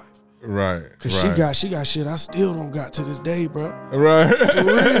first wife. Right. Cause she got shit I still don't got to this day, bro. Right. For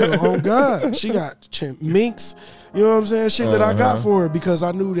real, oh God. She got minks, you know what I'm saying? Shit that I got for her because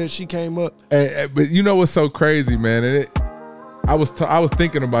I knew that she came up. But you know what's so crazy, man? And I was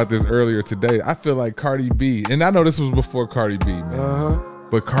thinking about this earlier today. I feel like Cardi B, and I know this was before Cardi B, man.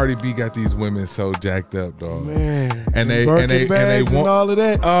 But Cardi B got these women so jacked up, dog. Man, and they want all of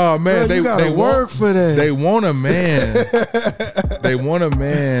that. Oh man, bro, you gotta work for that. They want a man. They want a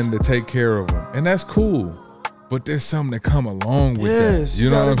man to take care of them, and that's cool. But there's something that come along with that. You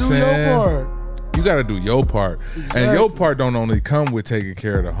know what I'm saying? Your part. You gotta do your part, exactly. And your part don't only come with taking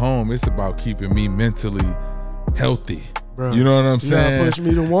care of the home. It's about keeping me mentally healthy. Bro, you know what I'm saying? You gotta push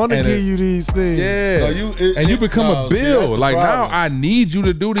me to want to give you these things. Yeah, you become a bill. Like now, I need you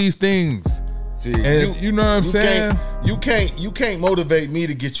to do these things. See, and you know what I'm saying? You can't motivate me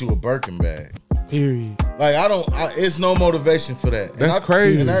to get you a Birkin bag. Period. Like it's no motivation for that. That's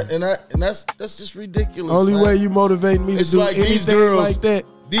crazy. And that's just ridiculous. Only way you motivate me to do like anything like that.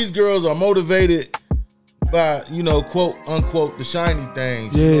 These girls are motivated by, quote unquote, the shiny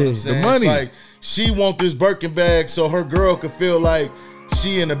things. Yeah, you know what I'm saying? The money. It's like she want this Birkin bag so her girl could feel like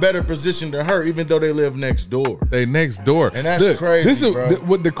she in a better position than her, even though they live next door. They next door, and that's crazy. Bro.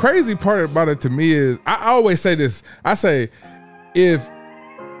 What the crazy part about it to me is, I always say this. I say, if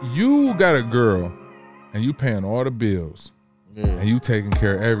you got a girl and you paying all the bills, and you taking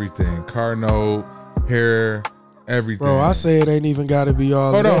care of everything, car note, hair, everything. Bro, I say it ain't even got to be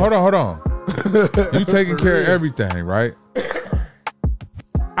all. Hold on. You taking care of everything, right?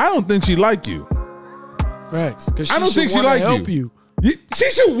 I don't think she like you. Facts. Because I don't think she like you.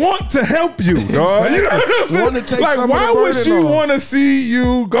 She should want to help you, dog. You know what I'm saying? Want to take like, some why of the would she want to see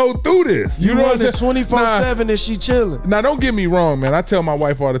you go through this? You know what I'm saying? 24/7 and she chilling. Now, don't get me wrong, man. I tell my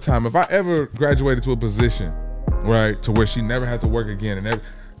wife all the time, if I ever graduated to a position, right, to where she never had to work again and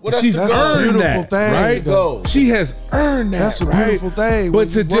she's earned that, thing, right? Though. She has earned that. That's a beautiful thing. But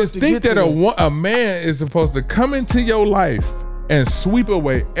to just think that a man is supposed to come into your life and sweep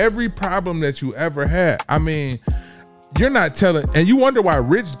away every problem that you ever had. I mean, you're not telling, and you wonder why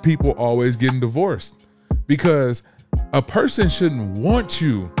rich people always getting divorced, because a person shouldn't want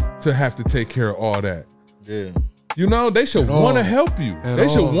you to have to take care of all that. Yeah. You know, they should want to help you. They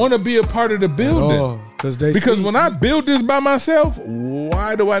should want to be a part of the building. Because when I build this by myself,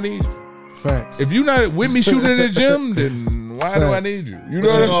 why do I need you? Facts. If you're not with me shooting in the gym, then why do I need you? You know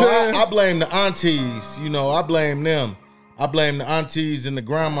what I'm saying? I blame the aunties. I blame them. I blame the aunties and the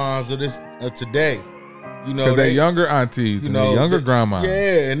grandmas of this today. Because they younger aunties and they younger grandmas.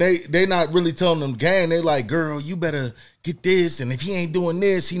 Yeah, and they not really telling them game. They like, girl, you better get this, and if he ain't doing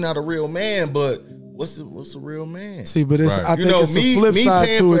this, he not a real man. But what's a real man? See, but it's I think it's a flip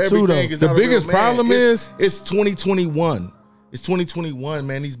side to it too, though. The biggest problem is it's 2021. It's 2021,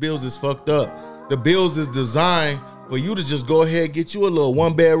 man. These bills is fucked up. The bills is designed for you to just go ahead and get you a little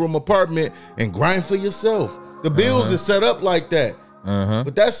 1-bedroom apartment and grind for yourself. The bills is set up like that.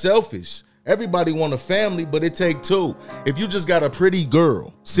 But that's selfish. Everybody want a family, but it take two. If you just got a pretty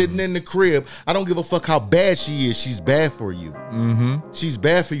girl sitting in the crib, I don't give a fuck how bad she is. She's bad for you. She's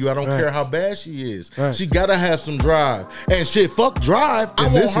bad for you. I don't care how bad she is. She gotta have some drive. And shit, fuck drive. I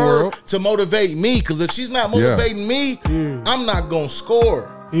want her to motivate me, because if she's not motivating me, I'm not gonna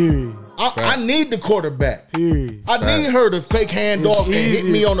score. I need the quarterback. I need her to fake handoff and hit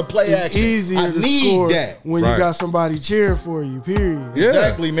me on the play action. I need that when you got somebody cheering for you. Period.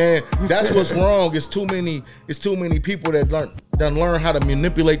 Exactly, man. That's what's wrong. It's too many people that learn how to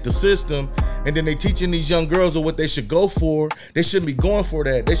manipulate the system, and then they teaching these young girls of what they should go for. They shouldn't be going for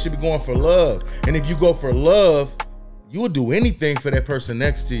that. They should be going for love. And if you go for love, you would do anything for that person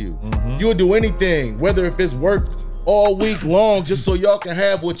next to you. You would do anything, whether if it's work all week long, just so y'all can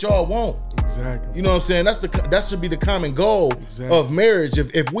have what y'all want. Exactly. You know what I'm saying? That should be the common goal of marriage.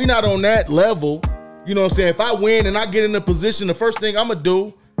 If we not on that level, you know what I'm saying? If I win and I get in a position, the first thing I'm gonna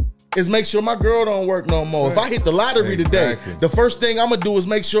do is make sure my girl don't work no more. If I hit the lottery today, the first thing I'm gonna do is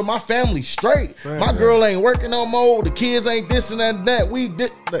make sure my family's straight. My girl ain't working no more. The kids ain't this and that. We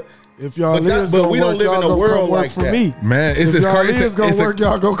did. If y'all is gonna we work, don't live in a world like for that. Me. Man, it's if y'all is gonna work,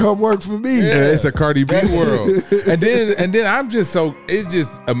 y'all gonna come work for me. Yeah, it's a Cardi B world. and then I'm just it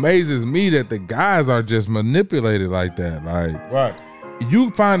just amazes me that the guys are just manipulated like that. Like,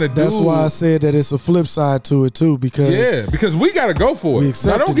 you find a dude. That's why I said that it's a flip side to it too, because we gotta go for it.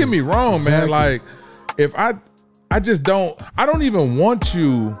 Now, don't get me wrong, man. Like, if I don't even want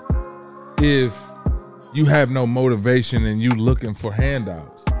you if you have no motivation and you looking for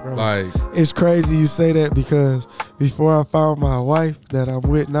handouts. Bro, like, it's crazy you say that, because before I found my wife that I'm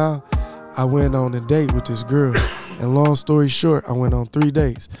with now, I went on a date with this girl. And long story short, I went on 3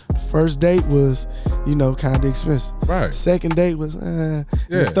 dates. First date was, kind of expensive. Right. Second date was, And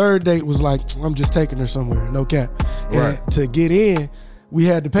the third date was like, I'm just taking her somewhere, no cap. And to get in, we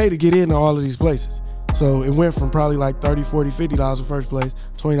had to pay to get into all of these places. So it went from probably like $30, $40, $50 in first place,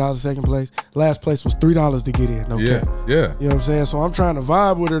 $20 in second place. Last place was $3 to get in. No cap. Yeah. You know what I'm saying? So I'm trying to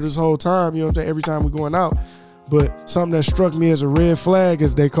vibe with her this whole time, you know what I'm saying, every time we're going out. But something that struck me as a red flag,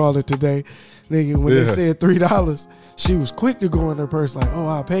 as they call it today, nigga, when they said $3, she was quick to go in her purse like, oh,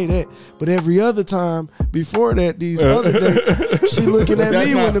 I'll pay that. But every other time before that, these other dates, she looking at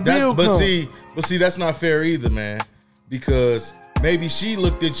me when the bill comes. But see, that's not fair either, man. Because maybe she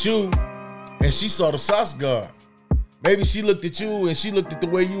looked at you and she saw the sauce guard. Maybe she looked at you and she looked at the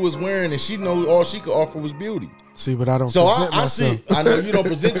way you was wearing and she know all she could offer was beauty. See, but I don't So present I myself. see. I know you don't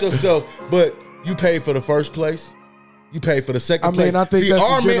present yourself, but you paid for the first place. You paid for the second place. I think that's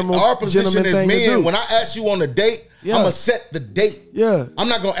our position as thing to do. men, when I ask you on a date, Yeah. I'm going to set the date. Yeah. I'm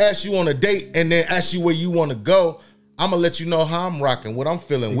not going to ask you on a date and then ask you where you want to go. I'm going to let you know how I'm rocking, what I'm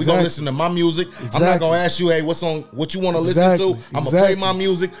feeling. We're going to listen to my music. I'm not going to ask you, hey, what you want to listen to? I'm going to play my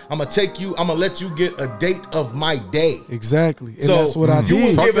music. I'm going to let you get a date of my day. Exactly. And So that's what I you did.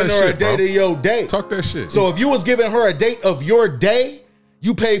 was Talk giving that her shit, a date bro. of your day. Talk that shit. So if you was giving her a date of your day,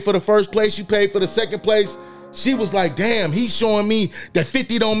 you paid for the first place, you paid for the second place. She was like, damn, he's showing me that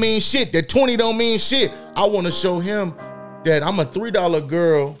 50 don't mean shit, that 20 don't mean shit. I want to show him that I'm a $3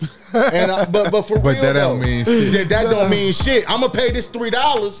 girl. And but for But real that though, don't mean shit. That don't mean shit. I'm gonna pay this $3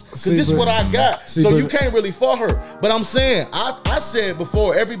 because See, this is but- what I got. See, So but- you can't really for her. But I'm saying, I said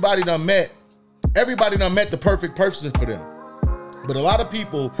before, everybody done met the perfect person for them. But a lot of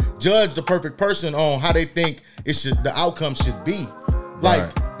people judge the perfect person on how they think the outcome should be. Like,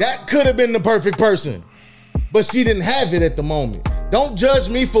 Right. that could have been the perfect person, but she didn't have it at the moment. Don't judge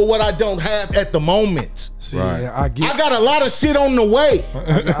me for what I don't have at the moment. See, Right. I get. I got a lot of shit on the way,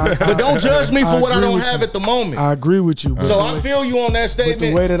 but don't judge me for what I agree don't with have you. at the moment. I agree with you. But So the I way- feel you on that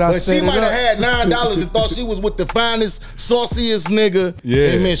statement. way that I but set she it might have up- had $9 and thought she was with the finest, sauciest nigga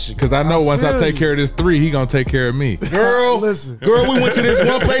in Michigan. Because I know once I feel take you. care of this 3, he gonna take care of me. Girl, Listen. girl, we went to this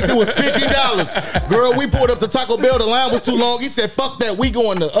one place. It was $50. Girl, we pulled up to Taco Bell. The line was too long. He said, "Fuck that. We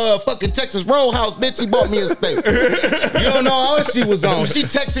going to fucking Texas Roadhouse, bitch." He bought me a steak. You don't know how she was on. She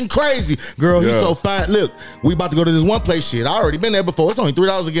texting crazy. Girl, he's Yeah. so fine. Look, we about to go to this one place. Shit, I already been there before. It's only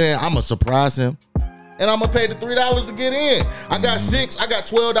 $3 to get in. I'ma surprise him. And I'm gonna pay the $3 to get in. I got $6. I got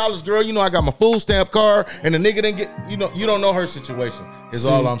 $12, girl. You know I got my food stamp card, and the nigga didn't get. You don't know her situation. Is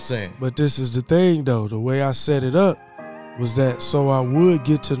all I'm saying. But this is the thing, though. The way I set it up was that so I would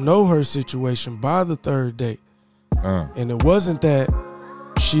get to know her situation by the third date. And it wasn't that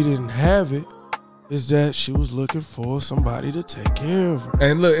she didn't have it. It's that she was looking for somebody to take care of her.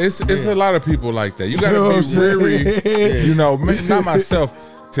 And look, it's a lot of people like that. You gotta know what I'm be weary. saying? You know, not myself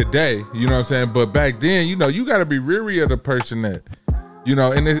today. You know what I'm saying? But back then, you know, you gotta be weary of the person that, you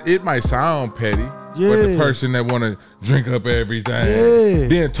know, and it might sound petty, but the Yeah. person that want to drink up everything, Yeah.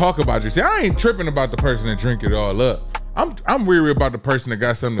 then talk about you. See, I ain't tripping about the person that drink it all up. I'm weary about the person that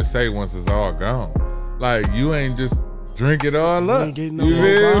got something to say once it's all gone. Like, you ain't just drink it all up. ain't getting no You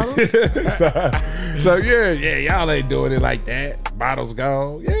more feel me? so yeah, y'all ain't doing it like that. Bottles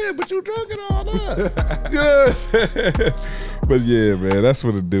gone. Yeah, but you drunk it all up. Yes. But yeah, man, that's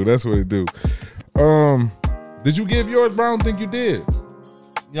what it do. That's what it do. Did you give yours, bro? I don't think you did.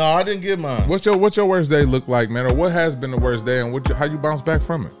 No, I didn't get mine. What's your worst day look like, man? Or what has been the worst day, and how you bounce back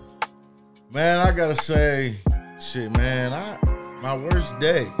from it? Man, I gotta say, shit, man, my worst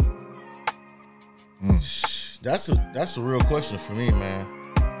day. That's a real question for me, man.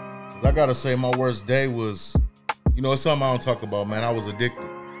 'Cause I gotta say, my worst day was, you know, it's something I don't talk about, man. I was addicted.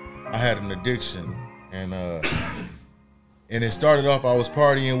 I had an addiction, and it started off. I was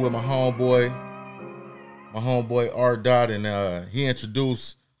partying with my homeboy R. Dot, and he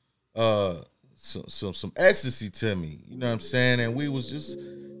introduced some ecstasy to me. You know what I'm saying? And we was just,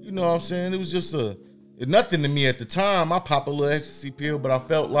 you know what I'm saying? It was just nothing to me at the time. I popped a little ecstasy pill, but I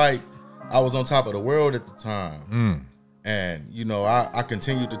felt like I was on top of the world at the time. And, you know, I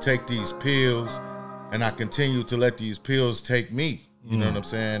continued to take these pills, and I continued to let these pills take me. You know what I'm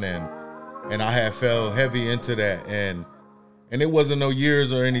saying? And I had fell heavy into that. And it wasn't no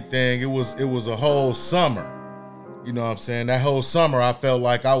years or anything. It was a whole summer. You know what I'm saying? That whole summer I felt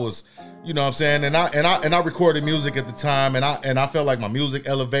like I was, you know what I'm saying? And I recorded music at the time, and I felt like my music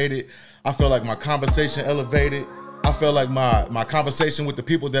elevated. I felt like my conversation elevated. I felt like my conversation with the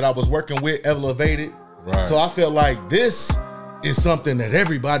people that I was working with elevated. Right. So I felt like this is something that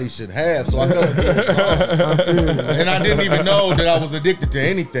everybody should have. So I felt like it was wrong. And I didn't even know that I was addicted to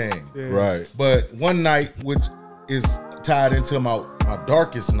anything. Right. But one night, which is tied into my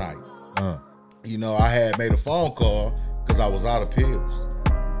darkest night, you know, I had made a phone call because I was out of pills.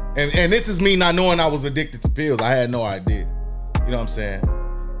 And this is me not knowing I was addicted to pills. I had no idea. You know what I'm saying?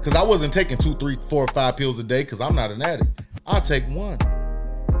 Because I wasn't taking 2, 3, 4, 5 pills a day because I'm not an addict. I'll take one.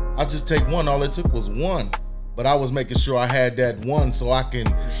 I'll just take one. All it took was one. But I was making sure I had that one so I can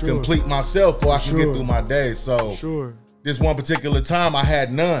complete myself or I can get through my day. So this one particular time I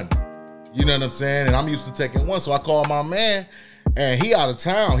had none. You know what I'm saying? And I'm used to taking one. So I called my man and he out of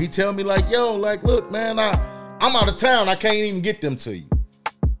town. He tell me like, yo, like, look, man, I'm out of town. I can't even get them to you.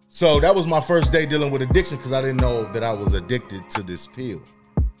 So that was my first day dealing with addiction because I didn't know that I was addicted to this pill.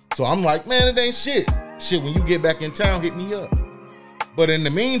 So I'm like, man, it ain't shit. Shit, when you get back in town, hit me up. But in the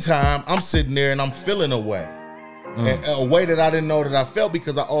meantime, I'm sitting there and I'm feeling a way. And a way that I didn't know that I felt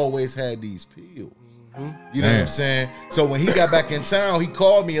because I always had these pills. You know what I'm saying? So when he got back in town, he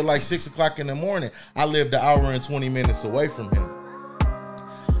called me at like 6 o'clock in the morning. I lived an hour and 20 minutes away from him.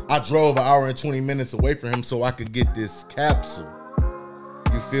 I drove an hour and 20 minutes away from him so I could get this capsule.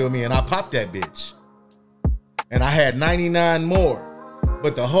 You feel me? And I popped that bitch. And I had 99 more.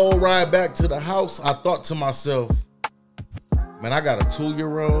 But the whole ride back to the house, I thought to myself, man, I got a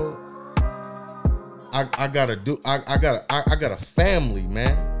 2-year-old. I got a family,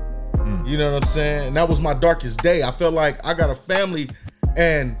 man. You know what I'm saying? And that was my darkest day. I felt like I got a family,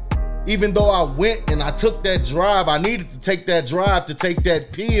 and even though I went and I took that drive, I needed to take that drive to take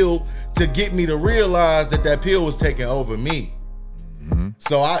that pill to get me to realize that that pill was taking over me.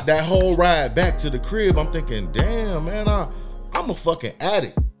 So that whole ride back to the crib, I'm thinking, damn, man, I'm a fucking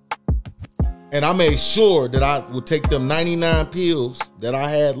addict. And I made sure that I would take them 99 pills that I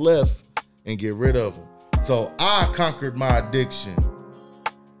had left and get rid of them. So I conquered my addiction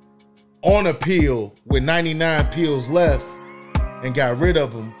on a pill with 99 pills left and got rid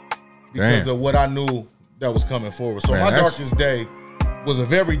of them because of what I knew that was coming forward. So my darkest day was a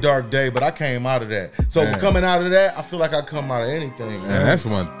very dark day, but I came out of that. So coming out of that, I feel like I come out of anything. Man, that's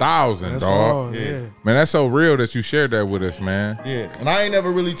 1,000, dog. Man, that's so real that you shared that with us, man. Yeah, and I ain't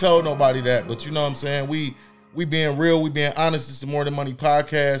never really told nobody that, but you know what I'm saying? We being real, we being honest. It's the More Than Money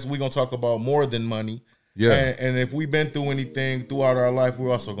podcast. We gonna talk about more than money. Yeah. And if we've been through anything throughout our life,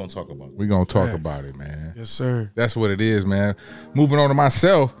 we're also gonna talk about it. We're gonna talk about it, man. Yes, sir. That's what it is, man. Moving on to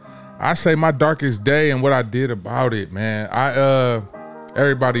myself, I say my darkest day and what I did about it, man.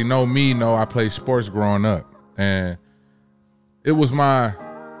 Everybody know I played sports growing up, and it was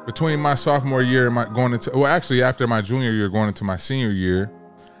between my sophomore year and after my junior year going into my senior year,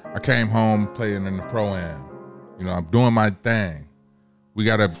 I came home playing in the Pro-Am. You know, I'm doing my thing. We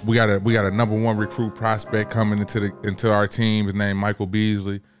got a #1 recruit prospect coming into our team. His name Michael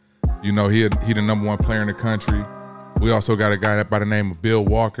Beasley. You know, he the #1 player in the country. We also got a guy by the name of Bill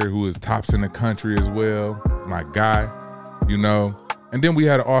Walker, who is tops in the country as well. My guy, you know. And then we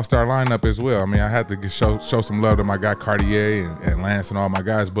had an all-star lineup as well. I mean, I had to show some love to my guy Cartier and Lance and all my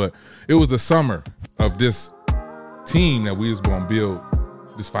guys. But it was the summer of this team that we was going to build,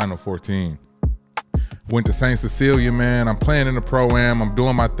 this Final Four team. Went to St. Cecilia, man. I'm playing in the Pro-Am. I'm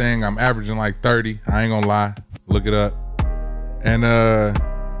doing my thing. I'm averaging like 30. I ain't gonna lie. Look it up. And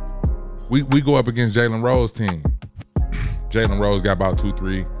we go up against Jalen Rose team. Jalen Rose got about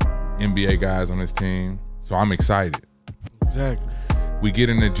 2-3 NBA guys on his team. So I'm excited. Exactly. We get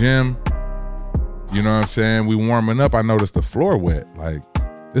in the gym. You know what I'm saying? We warming up. I noticed the floor wet. Like,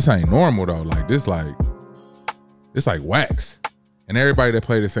 this ain't normal though. Like, it's like wax. And everybody that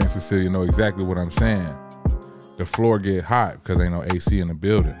played at St. Cecilia know exactly what I'm saying. The floor get hot because ain't no AC in the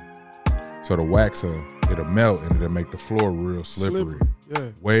building. So the wax, it'll melt and it'll make the floor real slippery. Yeah.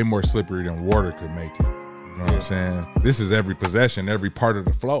 Way more slippery than water could make it. You know what I'm saying? This is every possession, every part of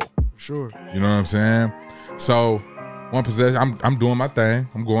the flow. Sure. You know what I'm saying? So one possession, I'm doing my thing.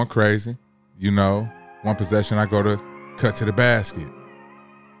 I'm going crazy. You know, one possession, I go to cut to the basket.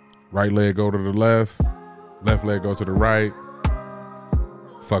 Right leg go to the left leg go to the right.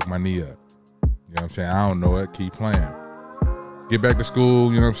 Fuck my knee up. You know what I'm saying? I don't know it. Keep playing. Get back to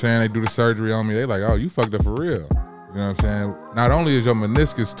school, you know what I'm saying? They do the surgery on me. They like, oh, you fucked up for real. You know what I'm saying? Not only is your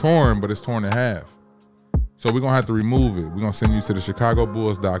meniscus torn, but it's torn in half. So we're going to have to remove it. We're going to send you to the Chicago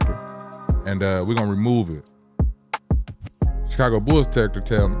Bulls doctor, and we're going to remove it. Chicago Bulls doctor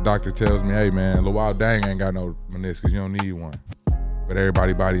tells me, hey, man, Lawal Dang ain't got no meniscus. You don't need one. But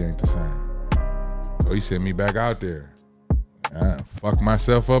everybody's body ain't the same. So he sent me back out there. I fuck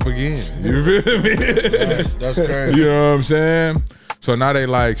myself up again. You feel me? That's crazy. You know what I'm saying? So now they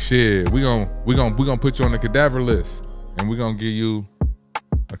like, shit, we gonna put you on the cadaver list, and we gonna give you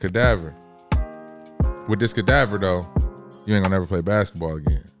a cadaver. With this cadaver though, you ain't gonna never play basketball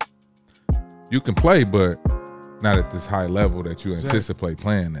again. You can play, but not at this high level that you anticipate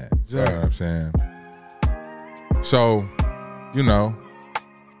playing at. Exactly. You know what I'm saying? So, you know,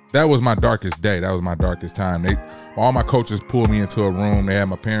 that was my darkest day. That was my darkest time. All my coaches pulled me into a room. They had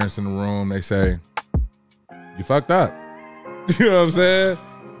my parents in the room. They say, you fucked up. You know what I'm saying?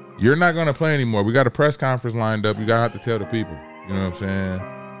 You're not going to play anymore. We got a press conference lined up. You got to have to tell the people. You know what I'm saying?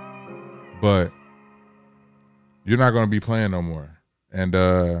 But you're not going to be playing no more. And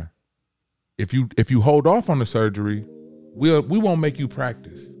if you hold off on the surgery, we won't make you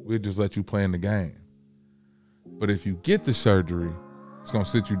practice. We'll just let you play in the game. But if you get the surgery, it's going to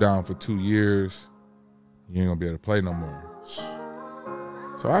sit you down for 2 years. You ain't going to be able to play no more.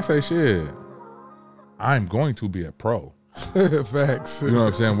 So I say, shit, I'm going to be a pro. Facts. You know what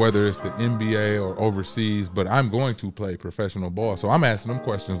I'm saying? Whether it's the NBA or overseas, but I'm going to play professional ball. So I'm asking them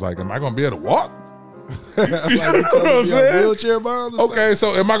questions like, am I going to be able to walk? You know what I'm saying? Wheelchair bound. Okay,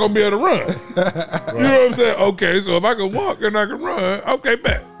 so am I going to be able to run? Right. You know what I'm saying? Okay, so if I can walk and I can run, okay,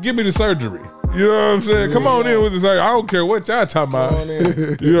 bet. Give me the surgery. You know what I'm saying? Yeah, come on in with the surgery. I don't care what y'all talking about.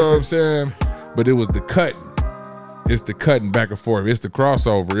 You know what I'm saying? But it was the cutting. It's the cutting back and forth. It's the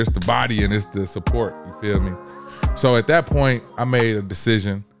crossover. It's the body and it's the support. You feel me? So at that point, I made a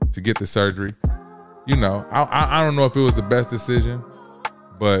decision to get the surgery. You know, I don't know if it was the best decision,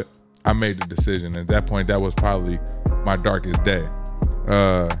 but I made the decision. At that point, that was probably my darkest day.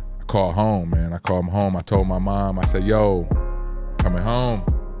 I called home, man. I called home. I told my mom, I said, yo, coming home.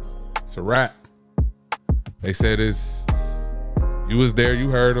 It's a wrap. They said you was there, you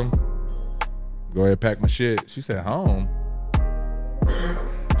heard them. Go ahead, pack my shit. She said, home?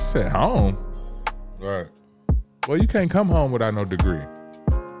 She said, home? Right. Well, you can't come home without no degree.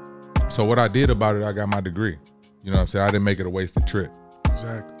 So what I did about it, I got my degree. You know what I'm saying? I didn't make it a wasted trip.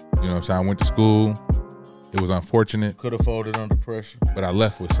 Exactly. You know what I'm saying? I went to school. It was unfortunate. Could have folded under pressure. But I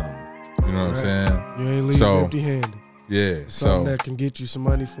left with something. You know what I'm saying? You ain't leaving empty-handed. Yeah. Something that can get you some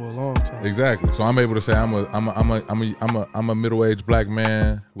money for a long time. Exactly. So I'm able to say I'm a middle-aged black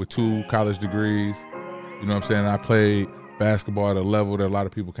man with 2 college degrees. You know what I'm saying? I played basketball at a level that a lot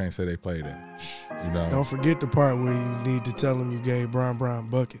of people can't say they played at. You know. Don't forget the part where you need to tell them you gave Brian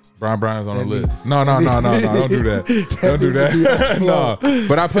buckets. Brian Bryant's on the list. No. Don't do that. Don't do that. No.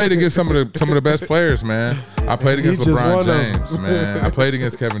 But I played against some of the best players, man. I played against LeBron James, man. I played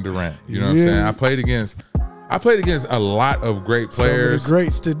against Kevin Durant. You know what I'm saying? I played against a lot of great players. Some of the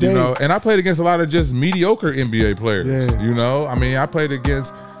greats today. You know, and I played against a lot of just mediocre NBA players. Yeah. You know, I mean, I played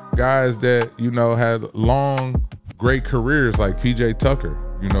against guys that, you know, had long, great careers like PJ Tucker,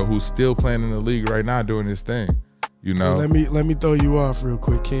 you know, who's still playing in the league right now doing his thing. You know. Let me throw you off real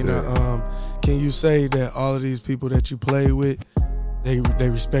quick, Keena. Yeah. Can you say that all of these people that you play with, they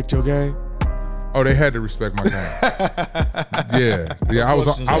respect your game? Oh, they had to respect my game. Yeah. I was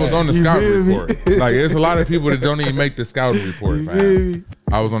on the scouting report. Like, there's a lot of people that don't even make the scouting report, man.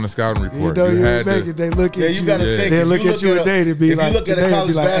 I was on the scouting report. You had to make it. They look at you. They look at you today to be like, if you look at a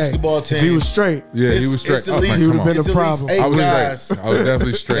college basketball team, he was straight. Yeah, he was straight. He would have been a problem. I was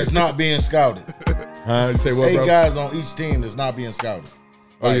definitely straight. That's not being scouted. You say what, 8 bro? guys on each team that's not being scouted.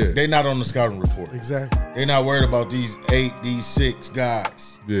 Oh, yeah. They're not on the scouting report. Exactly. They're not worried about these 6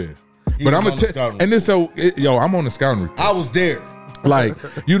 guys. Yeah. But I'm I'm on the scouting report. I was there. Like,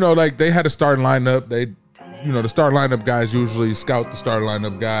 you know, like they had a starting lineup. The starting lineup guys usually scout the starting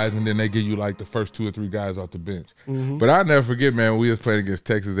lineup guys, and then they give you like the first 2 or 3 guys off the bench. Mm-hmm. But I'll never forget, man, we was playing against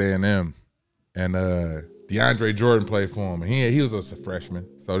Texas A&M, and DeAndre Jordan played for him. And he was a freshman,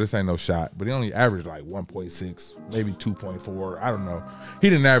 so this ain't no shot. But he only averaged like 1.6, maybe 2.4. I don't know. He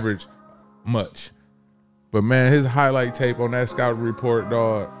didn't average much. But, man, his highlight tape on that scouting report,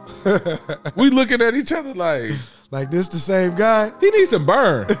 dog, we looking at each other like this the same guy? He needs some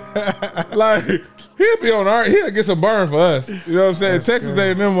burn. Like, he'll get some burn for us. You know what I'm saying? That's Texas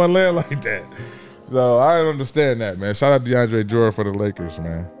A&M won't land like that. So, I don't understand that, man. Shout out to DeAndre Jordan for the Lakers,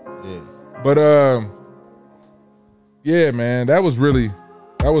 man. Yeah. But, yeah, man, that was my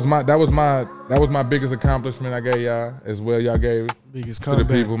biggest accomplishment I gave y'all as well. Y'all gave biggest to the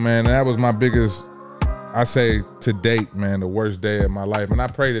people, man. And that was my biggest, I say to date, man, the worst day of my life. And I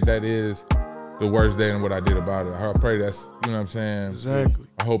pray that is the worst day and what I did about it. I pray that's, you know what I'm saying? Exactly.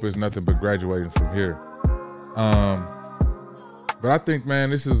 I hope it's nothing but graduating from here. But I think, man,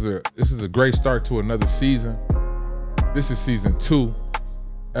 this is a great start to another season. This is season 2,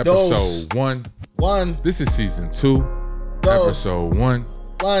 episode 1. This is season 2, episode 1.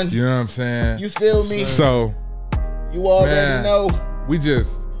 You know what I'm saying? You feel me? So, you already know. We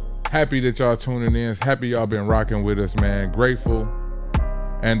just happy that y'all tuning in. Happy y'all been rocking with us, man. Grateful.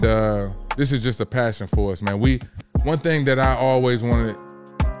 And this is just a passion for us, man. One thing that I always wanted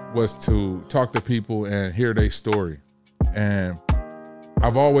was to talk to people and hear their story. And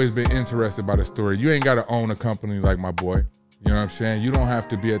I've always been interested by the story. You ain't got to own a company like my boy. You know what I'm saying? You don't have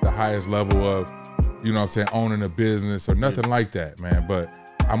to be at the highest level of, you know what I'm saying, owning a business or nothing like that, man. But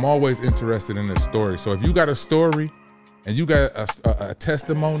I'm always interested in the story. So if you got a story and you got a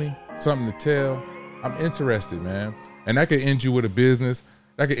testimony, something to tell, I'm interested, man. And that could end you with a business.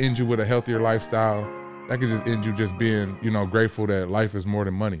 That could end you with a healthier lifestyle. That could just end you just being, you know, grateful that life is more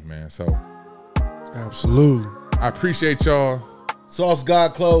than money, man. So absolutely. I appreciate y'all. Sauce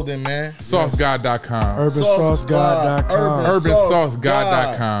God Clothing, man. SauceGod.com. UrbanSauceGod.com.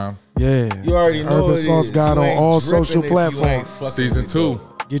 UrbanSauceGod.com. Yeah. You already know Urban it Sauce is. God You on ain't all dripping social if you ain't platforms. fucking Season with 2.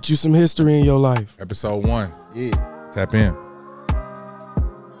 it. Get you some history in your life. Episode 1. Yeah. Tap in.